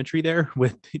interesting, the symmetry there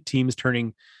with teams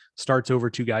turning starts over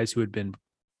to guys who had been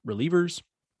relievers.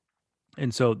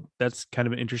 And so that's kind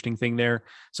of an interesting thing there.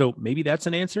 So maybe that's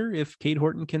an answer if Cade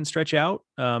Horton can stretch out.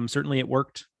 Certainly it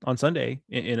worked on Sunday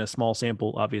in a small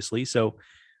sample, obviously. So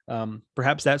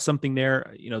perhaps that's something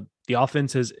there. The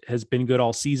offense has been good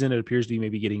all season. It appears to be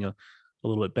maybe getting a a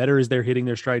little bit better as they're hitting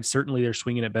their stride. Certainly they're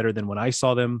swinging it better than when I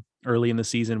saw them early in the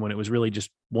season, when it was really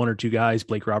just one or two guys,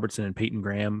 Blake Robertson and Peyton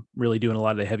Graham, really doing a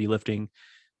lot of the heavy lifting.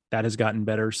 That has gotten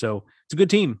better. So it's a good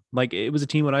team. Like, it was a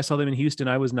team when I saw them in Houston,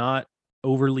 I was not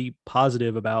overly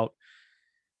positive about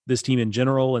this team in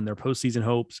general and their postseason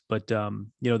hopes, but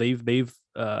they've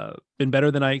been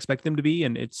better than I expect them to be.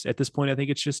 And it's, at this point, I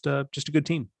think it's just a good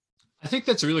team. I think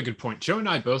that's a really good point. Joe and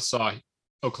I both saw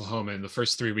Oklahoma in the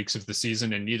first 3 weeks of the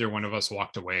season, and neither one of us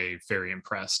walked away very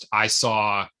impressed. I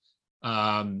saw,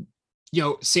 Sandlin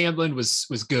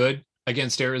was good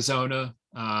against Arizona.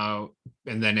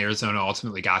 And then Arizona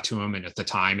ultimately got to him. And at the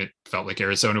time, it felt like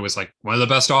Arizona was like one of the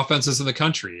best offenses in the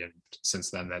country. And since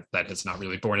then, that has not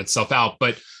really borne itself out.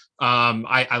 But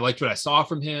I liked what I saw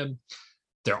from him.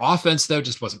 Their offense, though,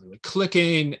 just wasn't really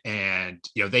clicking. And,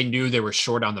 they knew they were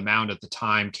short on the mound at the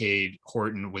time. Cade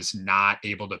Horton was not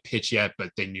able to pitch yet,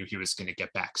 but they knew he was going to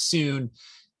get back soon.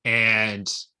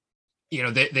 And,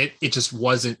 it just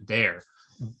wasn't there.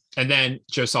 And then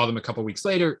Joe saw them a couple of weeks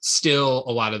later, still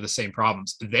a lot of the same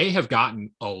problems. They have gotten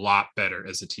a lot better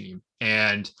as a team.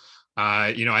 And,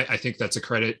 I think that's a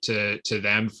credit to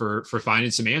them for finding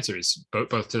some answers,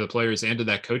 both to the players and to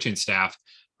that coaching staff.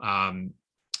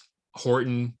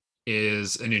 Horton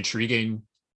is an intriguing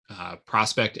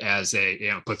prospect as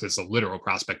both as a literal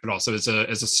prospect, but also as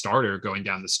a starter going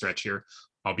down the stretch here.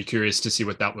 I'll be curious to see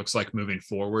what that looks like moving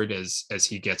forward as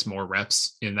he gets more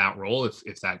reps in that role,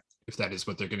 if that is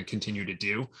what they're going to continue to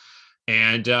do.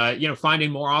 And, finding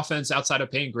more offense outside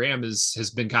of Peyton Graham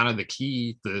has been kind of the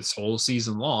key this whole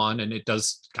season long. And it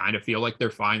does kind of feel like they're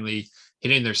finally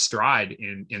hitting their stride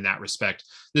in that respect.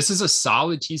 This is a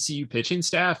solid TCU pitching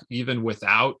staff, even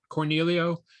without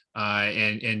Cornelio,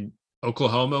 and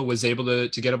Oklahoma was able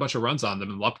to get a bunch of runs on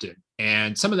them in Lupton.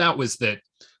 And some of that was that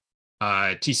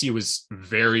TCU was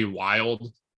very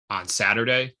wild on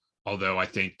Saturday, although I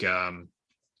think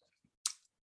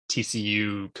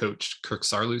TCU coach Kirk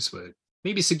Saarloos would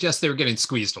maybe suggest they were getting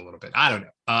squeezed a little bit. I don't know.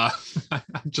 I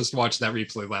just watched that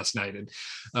replay last night, and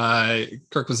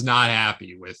Kirk was not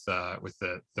happy with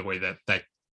the way that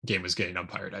game was getting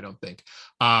umpired, I don't think.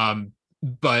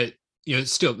 But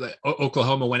still,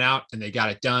 Oklahoma went out and they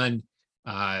got it done.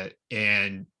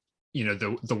 And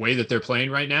the way that they're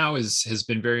playing right now has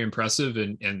been very impressive,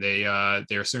 and they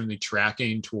are certainly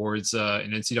tracking towards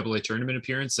an NCAA tournament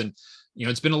appearance. And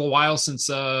it's been a little while since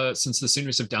the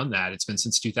Sooners have done that. It's been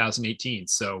since 2018.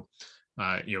 So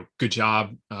good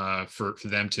job for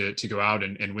them to go out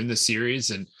and win the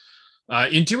series. And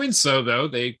in doing so, though,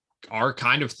 they are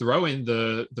kind of throwing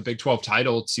the Big 12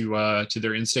 title to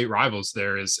their in-state rivals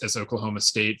there, as Oklahoma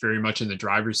State very much in the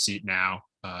driver's seat now.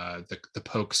 The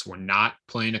Pokes were not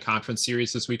playing a conference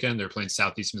series this weekend. They're playing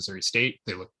Southeast Missouri State.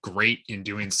 They look great in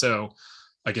doing so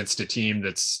against a team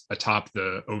that's atop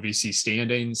the OVC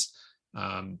standings.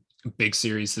 Big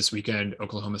series this weekend,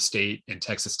 Oklahoma State and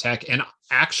Texas Tech. And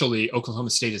actually, Oklahoma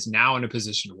State is now in a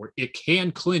position where it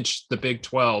can clinch the Big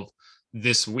 12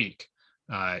 this week.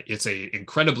 It's a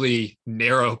incredibly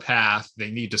narrow path.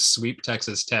 They need to sweep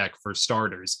Texas Tech for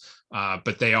starters,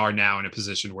 but they are now in a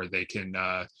position where they can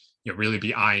really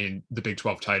be eyeing the Big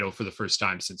 12 title for the first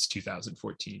time since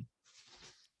 2014.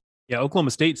 Yeah,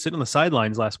 Oklahoma State sitting on the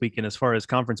sidelines last weekend as far as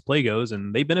conference play goes,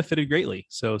 and they benefited greatly.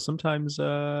 So sometimes,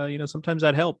 sometimes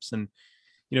that helps. And,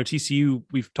 TCU,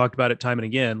 we've talked about it time and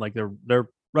again, like they're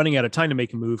running out of time to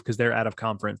make a move because they're out of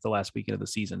conference the last weekend of the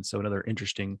season. So another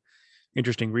interesting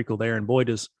wrinkle there. And boy,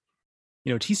 does,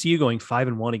 TCU going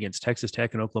 5-1 against Texas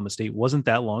Tech and Oklahoma State wasn't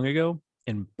that long ago.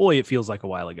 And boy, it feels like a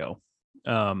while ago.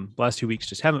 Last 2 weeks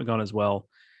just haven't gone as well.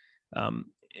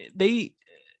 They've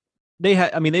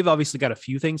obviously got a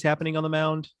few things happening on the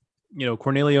mound.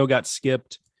 Cornelio got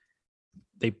skipped.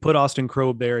 They put Austin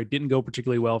Krob there. It didn't go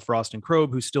particularly well for Austin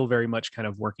Krob, who's still very much kind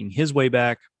of working his way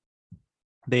back.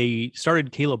 They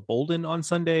started Caleb Bolden on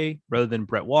Sunday rather than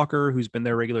Brett Walker, who's been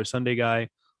their regular Sunday guy.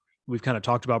 We've kind of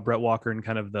talked about Brett Walker and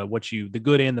kind of the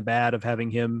good and the bad of having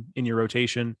him in your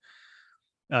rotation.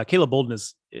 Caleb Bolden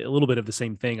is a little bit of the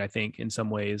same thing, I think, in some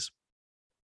ways.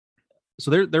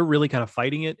 So they're really kind of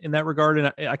fighting it in that regard.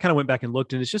 And I kind of went back and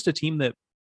looked, and it's just a team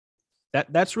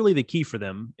that's really the key for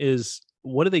them is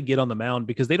what do they get on the mound?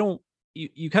 Because they don't,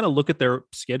 you kind of look at their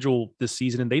schedule this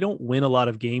season and they don't win a lot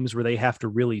of games where they have to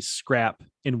really scrap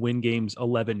and win games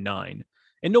 11-9.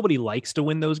 And nobody likes to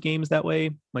win those games that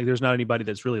way. Like there's not anybody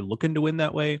that's really looking to win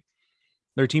that way.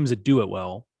 There are teams that do it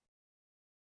well,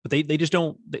 but they just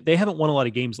don't, they haven't won a lot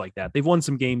of games like that. They've won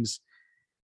some games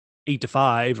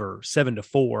 8-5 or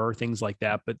 7-4, things like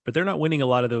that. But they're not winning a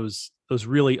lot of those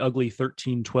really ugly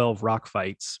 13-12 rock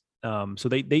fights. So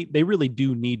they really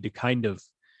do need to kind of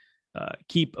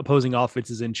keep opposing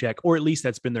offenses in check, or at least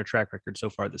that's been their track record so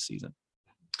far this season.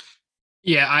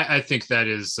 Yeah, I think that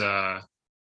is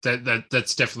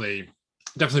that's definitely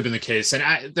been the case,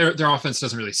 and their offense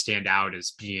doesn't really stand out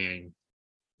as being,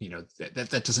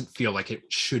 that doesn't feel like it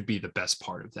should be the best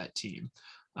part of that team.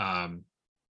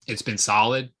 It's been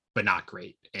solid, but not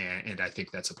great, and I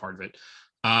think that's a part of it.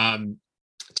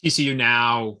 TCU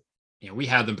now, we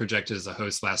had them projected as a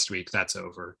host last week. That's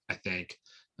over, I think.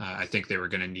 I think they were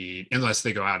going to need, unless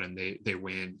they go out and they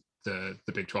win the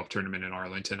Big 12 tournament in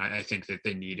Arlington, I think that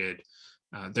they needed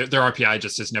their RPI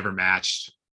just has never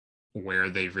matched where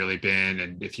they've really been.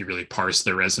 And if you really parse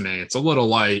their resume, it's a little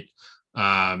light,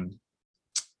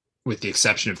 with the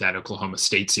exception of that Oklahoma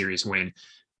State series win.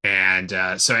 And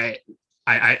so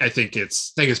I think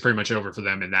it's pretty much over for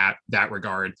them in that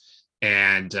regard.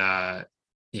 And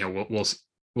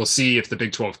we'll see if the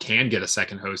Big 12 can get a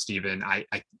second host. Even I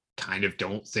kind of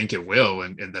don't think it will,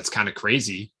 and that's kind of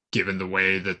crazy given the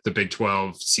way that the Big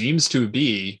 12 seems to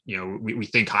be. We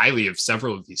think highly of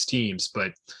several of these teams,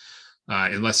 but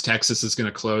unless Texas is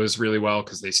going to close really well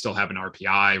because they still have an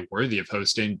RPI worthy of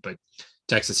hosting, but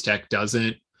Texas Tech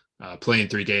doesn't. Playing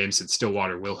 3 games and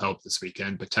Stillwater will help this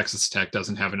weekend, but Texas Tech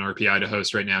doesn't have an RPI to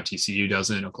host right now. TCU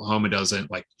doesn't. Oklahoma doesn't.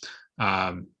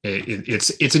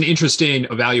 It's an interesting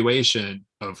evaluation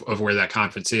of where that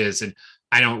conference is, and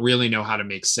I don't really know how to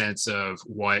make sense of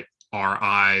what our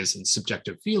eyes and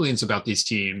subjective feelings about these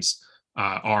teams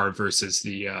are versus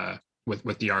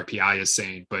what the RPI is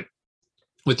saying. But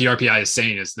what the RPI is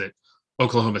saying is that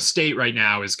Oklahoma State right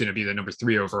now is going to be the number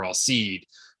 3 overall seed,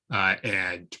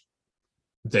 and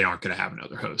they aren't going to have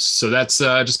another host. So that's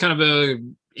just kind of a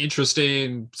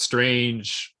interesting,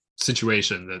 strange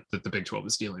situation that the Big 12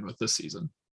 is dealing with this season.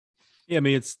 Yeah, I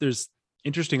mean, there's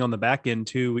interesting on the back end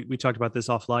too. We talked about this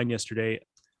offline yesterday.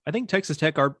 I think Texas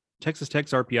Tech's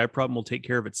RPI problem will take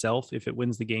care of itself if it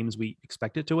wins the games we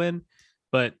expect it to win.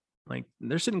 But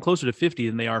they're sitting closer to 50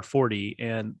 than they are 40.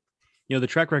 And, the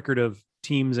track record of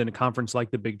teams in a conference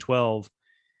like the Big 12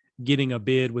 getting a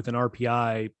bid with an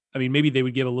RPI, I mean, maybe they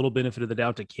would give a little benefit of the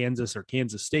doubt to Kansas or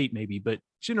Kansas State maybe, but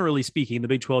generally speaking, the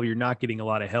Big 12, you're not getting a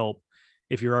lot of help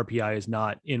if your RPI is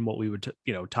not in what we would,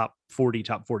 top 40,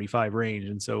 top 45 range.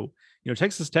 And so,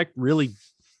 Texas Tech really,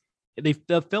 they've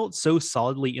felt so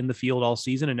solidly in the field all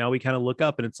season. And now we kind of look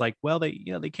up and it's like, well, they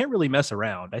can't really mess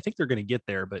around. I think they're going to get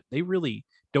there, but they really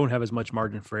don't have as much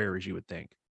margin for error as you would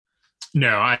think.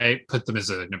 No, I put them as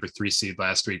a number 3 seed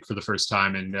last week for the first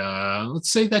time. And let's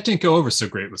say that didn't go over so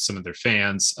great with some of their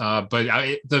fans. But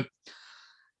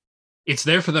it's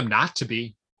there for them not to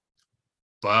be,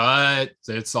 but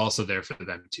it's also there for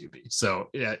them to be. So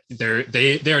yeah,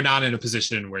 they're not in a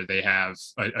position where they have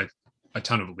a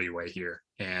ton of leeway here.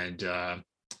 And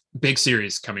big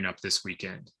series coming up this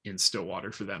weekend in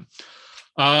Stillwater for them.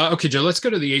 Okay, Joe, let's go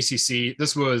to the ACC.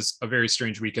 This was a very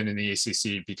strange weekend in the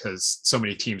ACC because so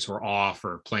many teams were off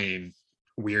or playing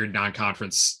weird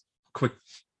non-conference quick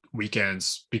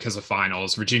weekends because of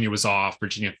finals. Virginia was off.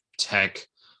 Virginia Tech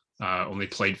only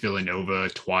played Villanova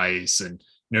twice, and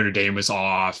Notre Dame was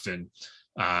off. And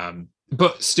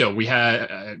but still, we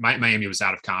had Miami was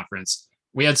out of conference.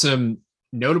 We had some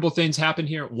notable things happen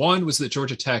here. One was that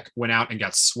Georgia Tech went out and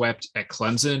got swept at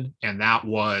Clemson, and that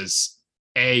was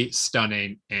A,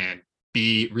 stunning, and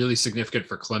B, really significant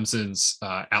for Clemson's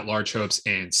at-large hopes,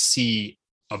 and C,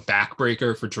 a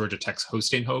backbreaker for Georgia Tech's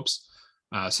hosting hopes.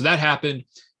 So that happened.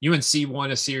 UNC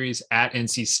won a series at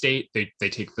NC State. They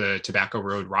take the Tobacco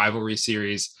Road rivalry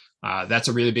series. That's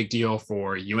a really big deal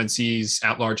for UNC's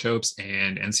at-large hopes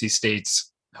and NC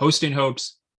State's hosting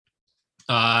hopes.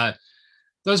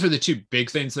 Those were the 2 big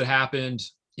things that happened.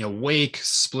 Wake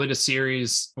split a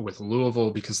series with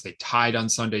Louisville because they tied on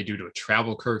Sunday due to a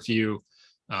travel curfew.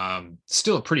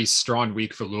 Still a pretty strong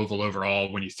week for Louisville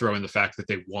overall when you throw in the fact that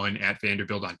they won at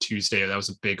Vanderbilt on Tuesday. That was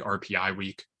a big RPI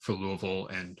week for Louisville,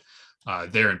 and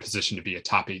they're in position to be a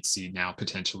top 8 seed now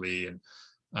potentially. And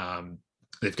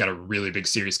they've got a really big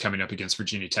series coming up against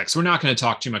Virginia Tech. So we're not going to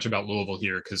talk too much about Louisville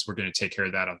here because we're going to take care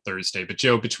of that on Thursday. But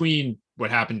Joe, between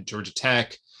what happened to Georgia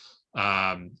Tech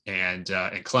and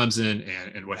Clemson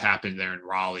and what happened there in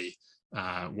Raleigh,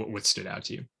 what stood out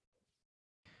to you?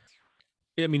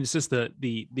 I mean, it's just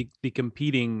the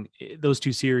competing, those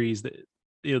 2 series,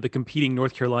 the competing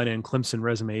North Carolina and Clemson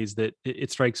resumes, that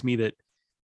it strikes me that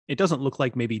it doesn't look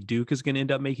like maybe Duke is going to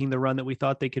end up making the run that we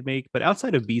thought they could make. But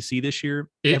outside of BC this year,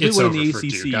 it's over in the ACC,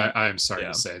 for Duke. I'm sorry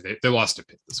to say they lost to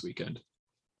Pitt this weekend.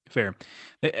 Fair.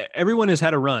 Everyone has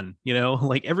had a run,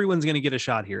 everyone's going to get a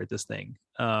shot here at this thing.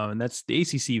 And that's the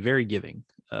ACC, very giving,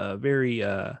 very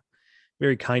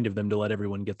kind of them to let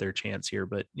everyone get their chance here.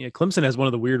 But Clemson has one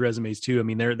of the weird resumes too. I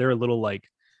mean, they're a little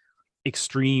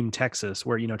extreme Texas,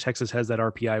 where, Texas has that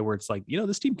RPI where it's like,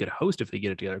 this team could host if they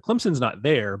get it together. Clemson's not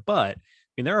there, but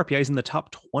their RPI is in the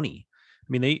top 20.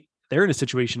 They're in a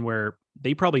situation where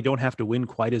they probably don't have to win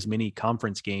quite as many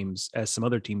conference games as some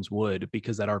other teams would,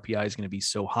 because that RPI is going to be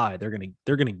so high. They're going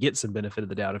to get some benefit of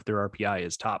the doubt if their RPI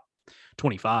is top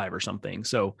 25 or something.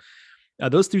 So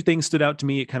those two things stood out to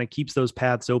me. It kind of keeps those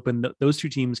paths open. Those two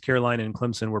teams, Carolina and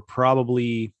Clemson, were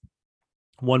probably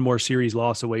one more series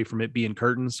loss away from it being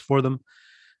curtains for them,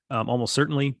 almost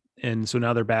certainly. And so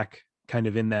now they're back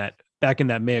in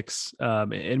that mix,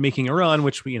 and making a run,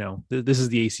 which, this is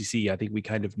the ACC. I think we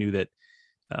kind of knew that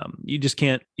you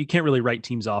can't really write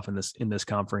teams off in this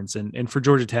conference. And for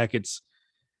Georgia Tech, it's,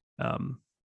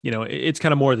 it's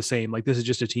kind of more of the same. Like, this is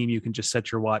just a team you can just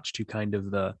set your watch to kind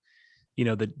of the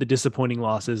disappointing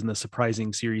losses and the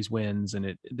surprising series wins.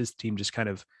 And this team just kind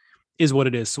of is what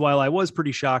it is. So while I was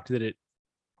pretty shocked that it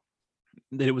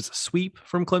was a sweep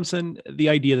from Clemson, the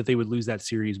idea that they would lose that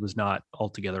series was not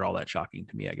altogether all that shocking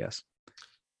to me, I guess.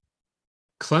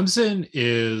 Clemson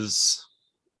is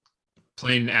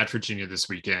playing at Virginia this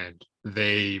weekend.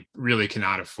 They really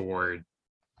cannot afford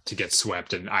to get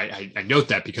swept. And I note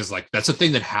that because, like, that's a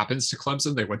thing that happens to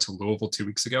Clemson. They went to Louisville 2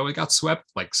 weeks ago and got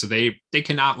swept. Like, so they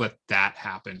cannot let that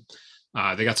happen.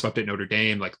 They got swept at Notre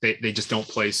Dame. Like, they just don't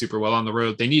play super well on the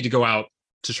road. They need to go out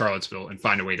to Charlottesville and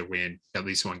find a way to win at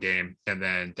least one game. And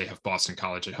then they have Boston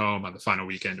College at home on the final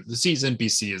weekend of the season.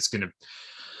 BC's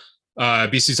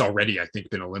already, I think,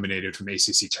 been eliminated from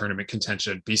ACC tournament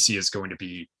contention. BC is going to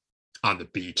be on the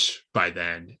beach by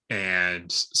then.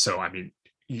 And so,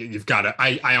 you've got to,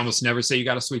 I almost never say you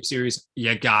got to sweep series.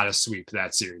 You got to sweep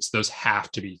that series. Those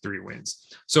have to be 3 wins.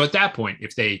 So at that point,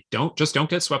 if they don't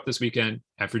get swept this weekend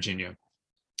at Virginia,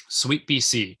 sweep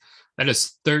BC, that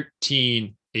is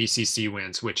 13 ACC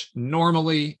wins, which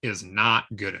normally is not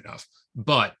good enough.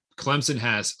 But Clemson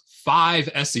has 5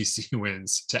 SEC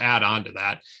wins to add on to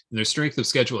that. And their strength of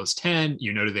schedule is 10.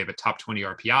 You noted they have a top 20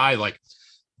 RPI. Like,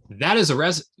 that is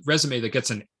a resume that gets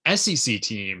an SEC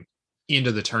team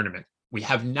into the tournament. We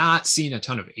have not seen a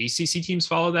ton of ACC teams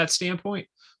follow that standpoint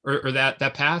or that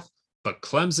path, but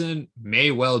Clemson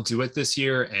may well do it this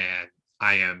year. And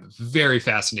I am very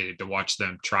fascinated to watch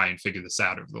them try and figure this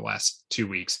out over the last 2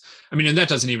 weeks. And that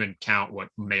doesn't even count what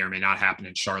may or may not happen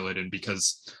in Charlotte. And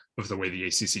because of the way the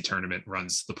ACC tournament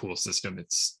runs the pool system,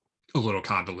 it's a little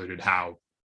convoluted how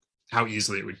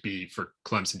easily it would be for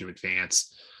Clemson to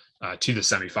advance to the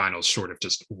semifinals, short of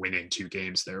just winning 2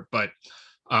 games there. But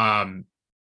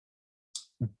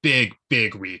big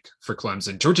week for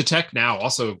Clemson. Georgia Tech now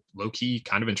also low-key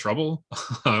kind of in trouble.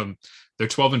 They're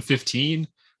 12-15.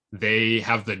 They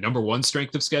have the number 1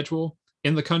 strength of schedule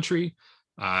in the country.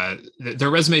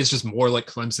 Their resume is just more like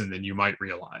Clemson than you might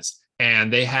realize.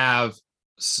 And they are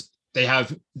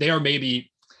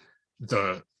maybe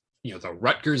the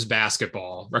Rutgers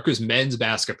men's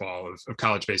basketball of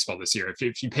college baseball this year.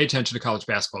 If you pay attention to college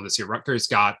basketball this year, Rutgers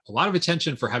got a lot of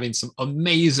attention for having some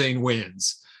amazing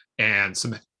wins and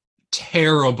some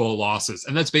terrible losses.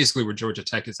 And that's basically where Georgia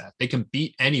Tech is at. They can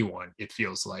beat anyone, it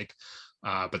feels like,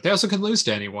 but they also can lose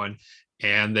to anyone.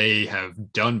 And they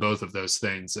have done both of those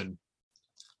things. And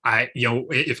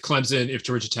if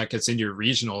Georgia Tech gets into your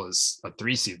regional as a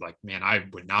 3 seed, like, man, I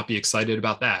would not be excited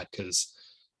about that, because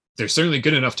they're certainly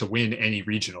good enough to win any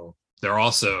regional. They're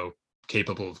also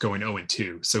capable of going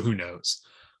 0-2. So who knows?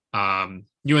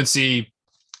 UNC,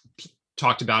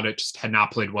 talked about it, just had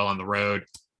not played well on the road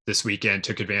this weekend,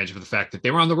 took advantage of the fact that they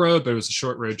were on the road, but it was a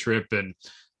short road trip, and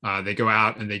they go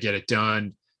out and they get it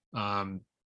done.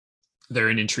 They're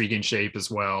in intriguing shape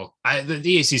as well.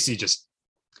 The ACC just,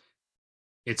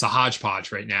 it's a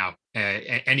hodgepodge right now.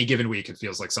 Any given week, it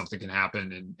feels like something can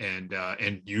happen,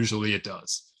 and usually it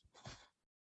does.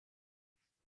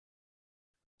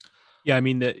 Yeah,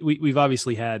 we've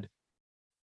obviously had,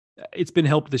 it's been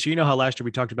helped this year. You know how last year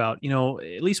we talked about,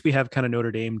 at least we have kind of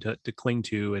Notre Dame to cling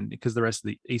to, and because the rest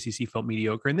of the ACC felt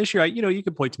mediocre. And this year, you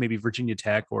could point to maybe Virginia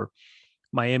Tech or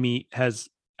Miami has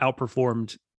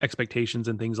outperformed expectations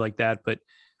and things like that. But,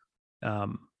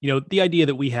 the idea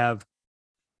that we have,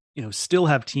 still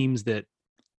have teams that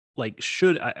I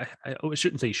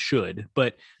shouldn't say should,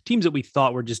 but teams that we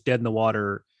thought were just dead in the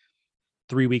water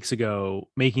 3 weeks ago,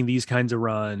 making these kinds of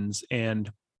runs. And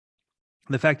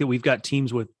the fact that we've got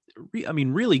teams with,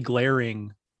 really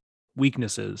glaring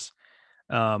weaknesses,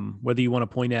 whether you want to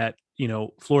point at,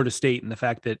 Florida State and the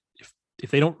fact that if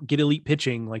they don't get elite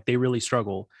pitching, like, they really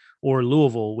struggle, or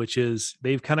Louisville, which is,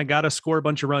 they've kind of got to score a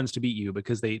bunch of runs to beat you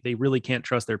because they really can't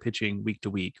trust their pitching week to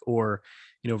week, or,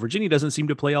 Virginia doesn't seem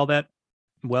to play all that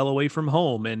well away from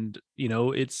home. And,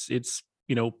 it's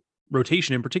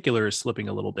rotation in particular is slipping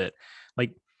a little bit.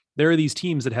 Like, there are these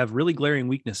teams that have really glaring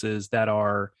weaknesses that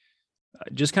are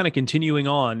just kind of continuing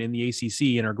on in the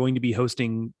ACC and are going to be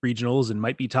hosting regionals and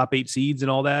might be top 8 seeds and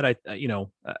all that.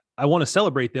 I want to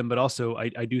celebrate them, but also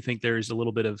I do think there's a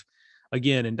little bit of,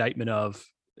 again, indictment of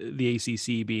the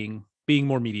ACC being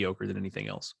more mediocre than anything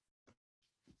else.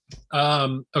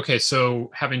 Okay, so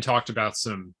having talked about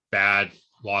some bad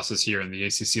losses here in the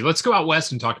ACC, let's go out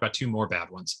west and talk about 2 more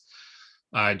bad ones.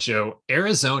 Joe,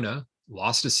 Arizona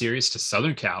lost a series to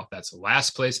Southern Cal. That's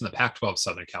last place in the Pac-12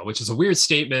 Southern Cal, which is a weird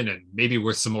statement and maybe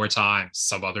worth some more time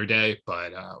some other day,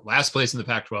 but last place in the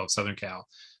Pac-12 Southern Cal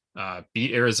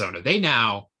beat Arizona.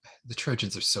 The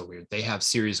Trojans are so weird. They have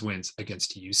series wins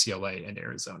against UCLA and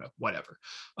Arizona, whatever.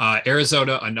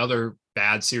 Arizona, another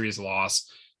bad series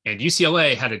loss. And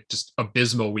UCLA had a just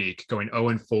abysmal week, going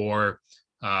 0-4,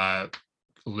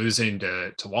 losing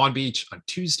to Long Beach on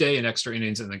Tuesday in extra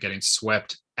innings, and then getting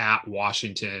swept at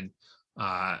Washington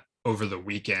over the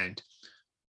weekend.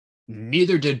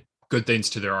 Neither did good things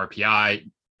to their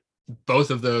RPI. Both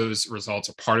of those results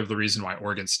are part of the reason why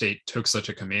Oregon State took such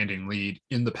a commanding lead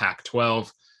in the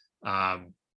Pac-12.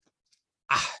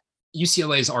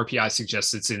 UCLA's RPI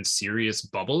suggests it's in serious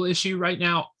bubble issue right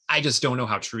now. I just don't know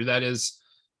how true that is.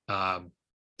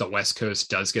 The West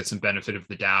Coast does get some benefit of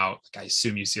the doubt. I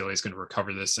assume UCLA is going to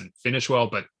recover this and finish well,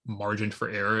 but margin for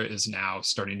error is now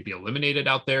starting to be eliminated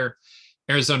out there.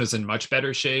 Arizona's in much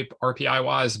better shape RPI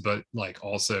wise, but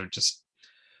also just,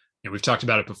 we've talked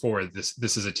about it before.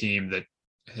 This is a team that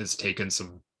has taken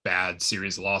some bad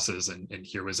series losses, and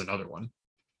here was another one.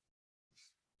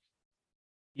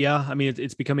 Yeah, I mean,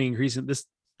 it's becoming increasing.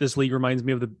 This league reminds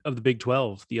me of the Big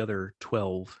 12, the other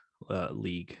 12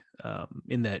 league,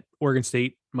 in that Oregon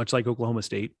State, much like Oklahoma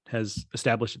State, has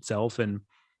established itself, and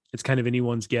it's kind of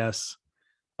anyone's guess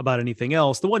about anything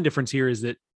else. The one difference here is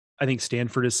that I think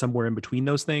Stanford is somewhere in between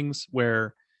those things,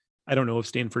 where I don't know if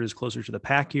Stanford is closer to the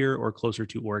Pac here or closer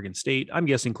to Oregon State. I'm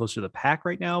guessing closer to the Pac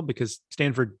right now, because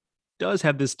Stanford does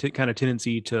have this kind of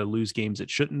tendency to lose games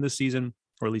it shouldn't this season,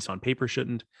 or at least on paper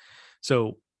shouldn't.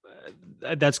 So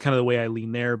that's kind of the way I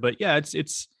lean there. But yeah,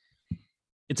 it's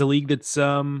a league that's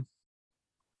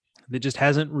that just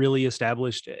hasn't really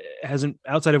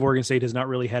outside of Oregon State, has not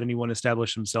really had anyone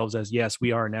establish themselves as, yes,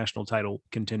 we are a national title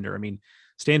contender. I mean,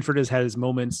 Stanford has had his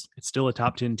moments. It's still a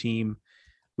top 10 team.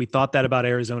 We thought that about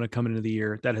Arizona coming into the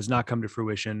year. That has not come to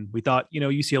fruition. We thought,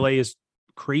 UCLA is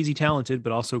crazy talented,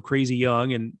 but also crazy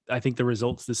young. And I think the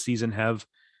results this season have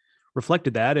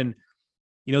reflected that. And,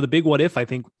 the big what if, I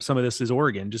think some of this is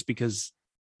Oregon, just because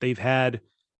they've had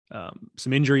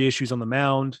some injury issues on the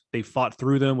mound. They fought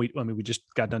through them. We just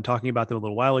got done talking about them a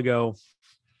little while ago,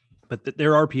 but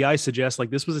their RPI suggests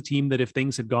this was a team that if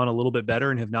things had gone a little bit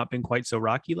better and have not been quite so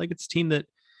rocky, it's a team that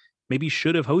maybe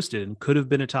should have hosted and could have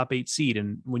been a top 8 seed.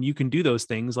 And when you can do those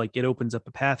things, it opens up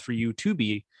a path for you to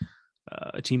be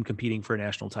a team competing for a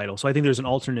national title. So I think there's an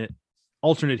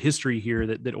alternate history here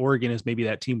that Oregon is maybe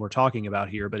that team we're talking about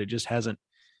here, but it just hasn't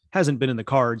been in the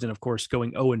cards. And of course,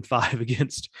 going 0-5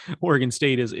 against Oregon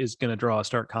State is going to draw a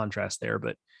stark contrast there.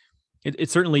 But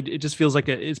it certainly just feels like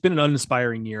it's been an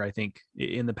uninspiring year, I think,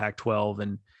 in the Pac-12.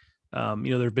 And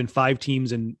there have been 5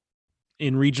 teams in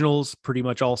regionals, pretty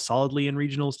much all solidly in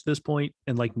regionals to this point,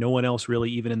 and no one else really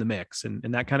even in the mix.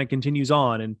 And that kind of continues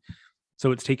on. And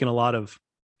so it's taken a lot of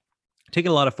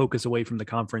focus away from the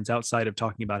conference outside of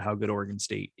talking about how good Oregon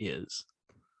State is.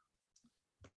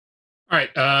 All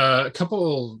right, a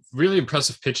couple really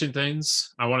impressive pitching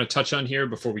things I want to touch on here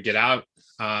before we get out.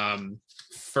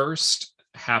 First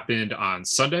happened on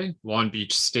Sunday. Long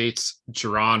Beach State's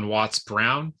Jerron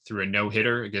Watts-Brown threw a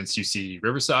no-hitter against UC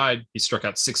Riverside. He struck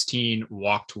out 16,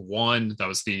 walked 1. That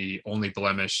was the only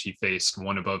blemish. He faced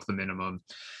 1 above the minimum.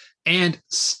 And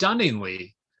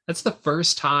stunningly, that's the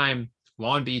first time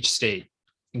Long Beach State,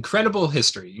 incredible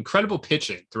history, incredible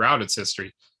pitching throughout its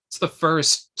history, it's the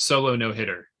first solo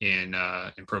no-hitter in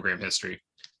program history.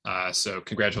 So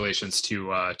congratulations to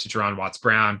Jerron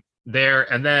Watts-Brown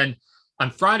there. And then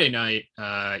on Friday night,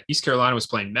 East Carolina was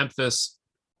playing Memphis.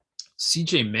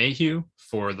 CJ Mayhew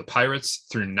for the Pirates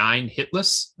threw 9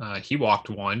 hitless. He walked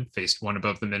 1, faced 1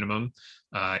 above the minimum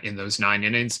in those 9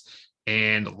 innings.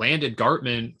 And Landon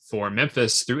Gartman for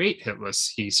Memphis threw 8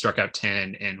 hitless. He struck out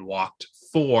 10 and walked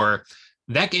 4.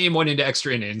 That game went into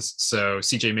extra innings, so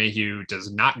CJ Mayhew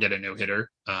does not get a no-hitter,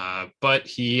 but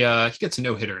he gets a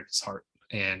no-hitter in his heart,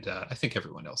 and I think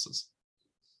everyone else's.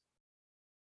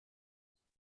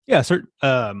 Yeah, sorry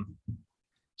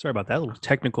about that little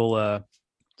technical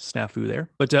snafu there,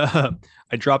 but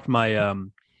I dropped my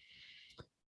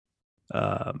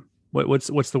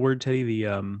what's the word, Teddy?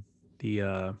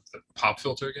 The pop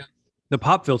filter again. The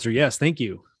pop filter, yes, thank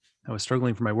you. I was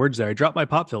struggling for my words there. I dropped my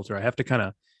pop filter. I have to kind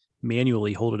of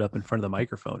manually hold it up in front of the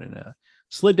microphone, and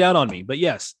slid down on me. But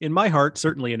yes, in my heart,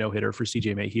 certainly a no-hitter for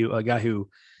CJ Mayhew, a guy who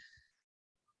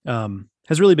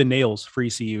has really been nails for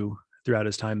ECU throughout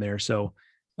his time there. So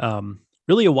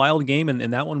really a wild game.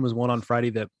 And that one was one on Friday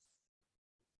that,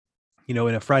 in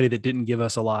a Friday that didn't give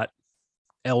us a lot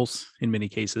else in many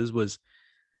cases, was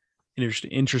an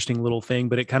interesting little thing,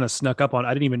 but it kind of snuck up on.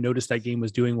 I didn't even notice that game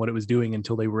was doing what it was doing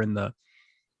until they were in the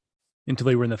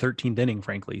 13th inning,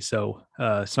 frankly. So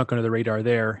snuck under the radar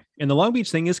there. And the Long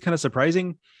Beach thing is kind of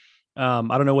surprising. I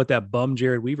don't know what that bum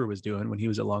Jared Weaver was doing when he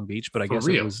was at Long Beach, but I guess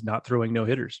it was not throwing no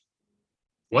hitters.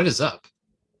 What is up?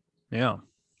 Yeah.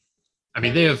 I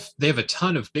mean, they have a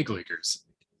ton of big leaguers.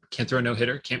 Can't throw a no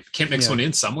hitter. Can't mix one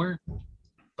in somewhere.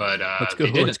 But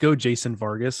let's go, Jason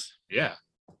Vargas. Yeah.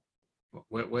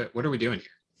 What are we doing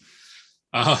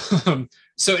here?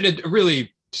 So it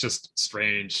really just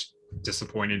strange,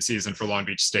 disappointing season for Long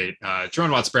Beach State.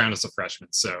 Jerome Watts-Brown is a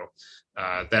freshman, so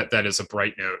that is a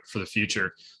bright note for the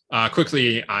future.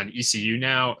 Quickly on ECU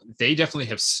now, they definitely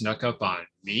have snuck up on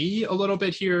me a little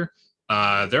bit here.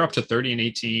 They're up to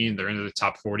 30-18. They're into the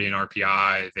top 40 in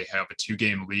RPI. They have a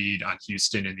 2-game lead on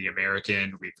Houston in the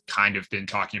American. We've kind of been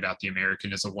talking about the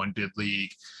American as a one-bid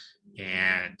league.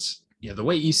 And the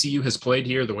way ECU has played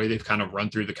here, the way they've kind of run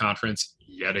through the conference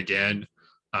yet again,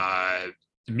 it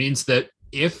means that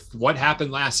if what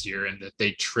happened last year and that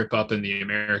they trip up in the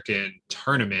American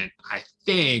tournament, I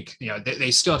think,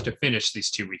 they still have to finish these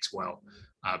 2 weeks well,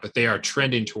 but they are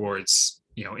trending towards,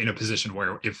 in a position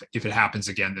where if it happens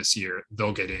again this year,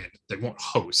 they'll get in. They won't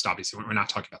host, obviously. We're not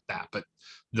talking about that, but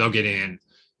they'll get in.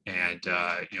 And,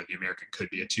 the American could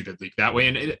be a 2-bid league that way.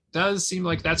 And it does seem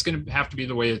like that's going to have to be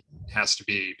the way it has to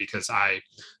be, because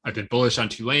I've been bullish on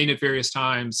Tulane at various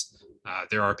times.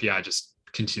 Their RPI just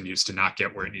continues to not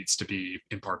get where it needs to be,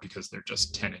 in part because they're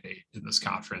just 10-8 in this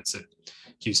conference, and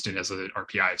Houston has an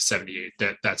RPI of 78.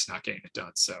 That's not getting it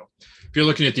done. So if you're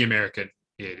looking at the American,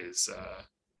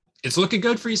 it's looking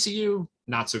good for ECU,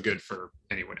 not so good for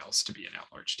anyone else to be an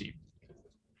at-large team.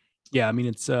 Yeah, I mean,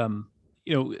 it's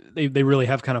they really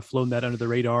have kind of flown that under the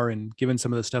radar, and given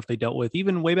some of the stuff they dealt with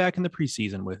even way back in the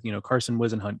preseason with Carson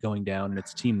Wisenhunt going down, and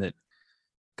it's a team that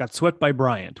got swept by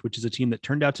Bryant, which is a team that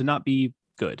turned out to not be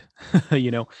good,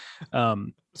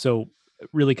 so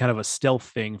really kind of a stealth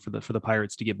thing for the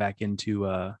Pirates to get back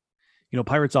into.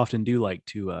 Pirates often do like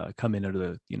to come in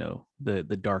under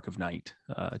the dark of night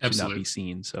to not be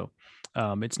seen. So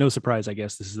it's no surprise, I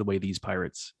guess, this is the way these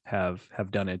Pirates have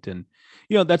done it, and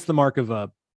that's the mark of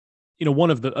one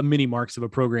of the many marks of a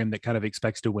program that kind of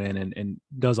expects to win and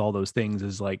does all those things.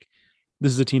 Is like,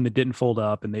 this is a team that didn't fold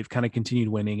up, and they've kind of continued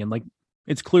winning, and like,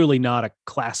 it's clearly not a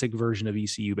classic version of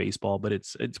ECU baseball, but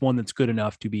it's one that's good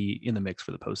enough to be in the mix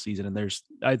for the postseason. And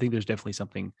I think there's definitely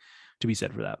something to be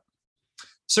said for that.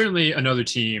 Certainly another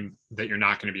team that you're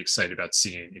not going to be excited about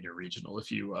seeing in your regional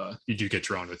if you do get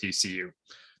drawn with ECU.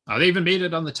 They even made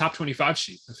it on the top 25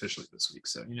 sheet officially this week.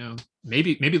 So,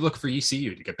 maybe look for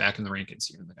ECU to get back in the rankings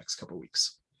here in the next couple of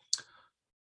weeks.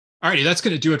 All righty, that's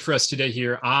going to do it for us today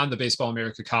here on the Baseball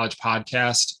America College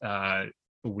podcast.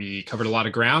 We covered a lot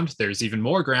of ground. There's even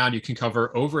more ground you can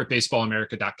cover over at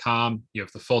baseballamerica.com. You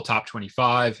have the full top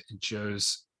 25 and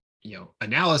Joe's,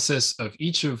 analysis of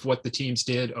each of what the teams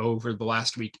did over the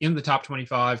last week in the top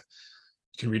 25.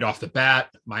 You can read off the bat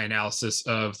my analysis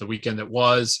of the weekend that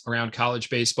was around college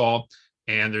baseball,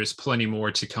 and there's plenty more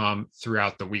to come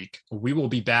throughout the week. We will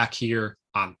be back here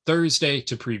on Thursday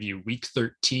to preview week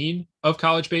 13 of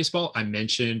college baseball. I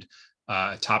mentioned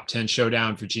top 10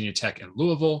 showdown, Virginia Tech and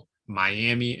Louisville,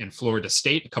 Miami and Florida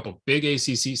State, a couple big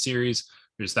ACC series.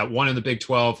 There's that one in the Big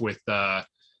 12 with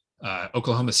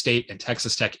Oklahoma State and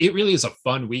Texas Tech. It really is a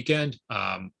fun weekend.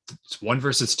 It's 1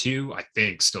 versus 2. I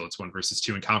think still it's 1 versus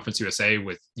 2 in Conference USA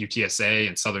with UTSA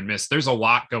and Southern Miss. There's a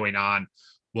lot going on.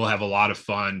 We'll have a lot of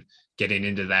fun getting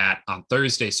into that on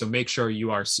Thursday. So make sure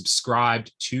you are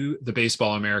subscribed to the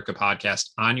Baseball America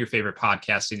podcast on your favorite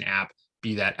podcasting app,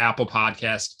 be that Apple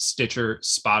Podcast, Stitcher,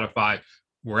 Spotify,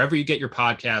 wherever you get your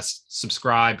podcasts.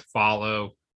 Subscribe,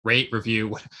 follow, rate,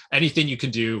 review, anything you can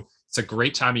do. It's a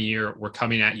great time of year. We're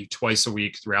coming at you twice a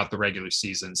week throughout the regular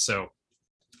season. So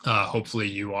hopefully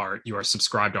you are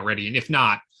subscribed already. And if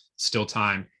not, still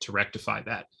time to rectify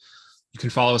that. You can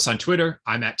follow us on Twitter.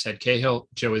 I'm at Ted Cahill.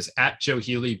 Joe is at Joe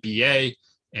Healy, BA.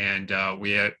 And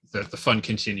the fun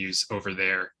continues over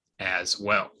there as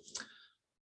well.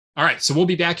 All right, so we'll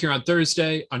be back here on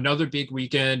Thursday. Another big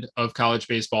weekend of college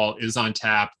baseball is on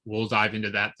tap. We'll dive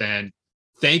into that then.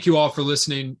 Thank you all for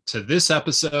listening to this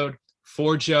episode.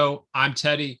 For Joe, I'm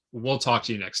Teddy. We'll talk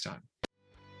to you next time.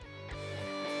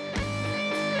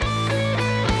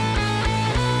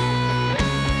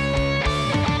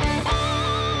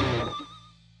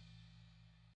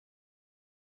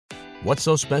 What's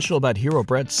so special about Hero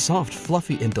Bread's soft,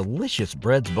 fluffy, and delicious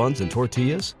breads, buns, and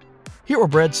tortillas? Hero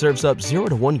Bread serves up 0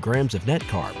 to 1 grams of net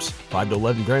carbs, 5 to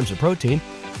 11 grams of protein,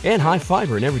 and high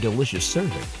fiber in every delicious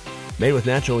serving. Made with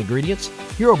natural ingredients,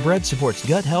 Hero Bread supports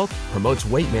gut health, promotes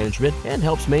weight management, and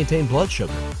helps maintain blood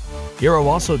sugar. Hero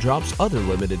also drops other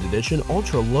limited edition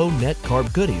ultra-low net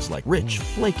carb goodies like rich,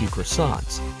 flaky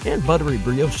croissants and buttery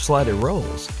brioche slider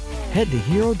rolls. Head to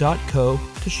hero.co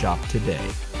to shop today.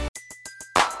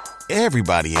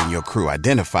 Everybody in your crew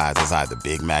identifies as either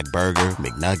Big Mac Burger,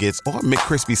 McNuggets, or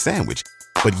McCrispy Sandwich.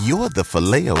 But you're the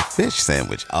Filet-O-Fish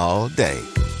Sandwich all day.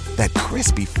 That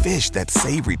crispy fish, that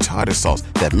savory tartar sauce,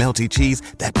 that melty cheese,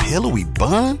 that pillowy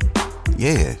bun.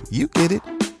 Yeah, you get it.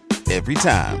 Every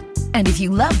time. And if you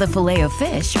love the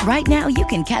Filet-O-Fish, right now you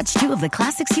can catch 2 of the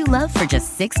classics you love for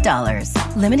just $6.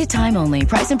 Limited time only.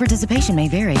 Price and participation may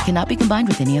vary. Cannot be combined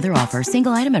with any other offer.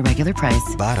 Single item at regular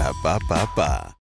price. Ba-da-ba-ba-ba.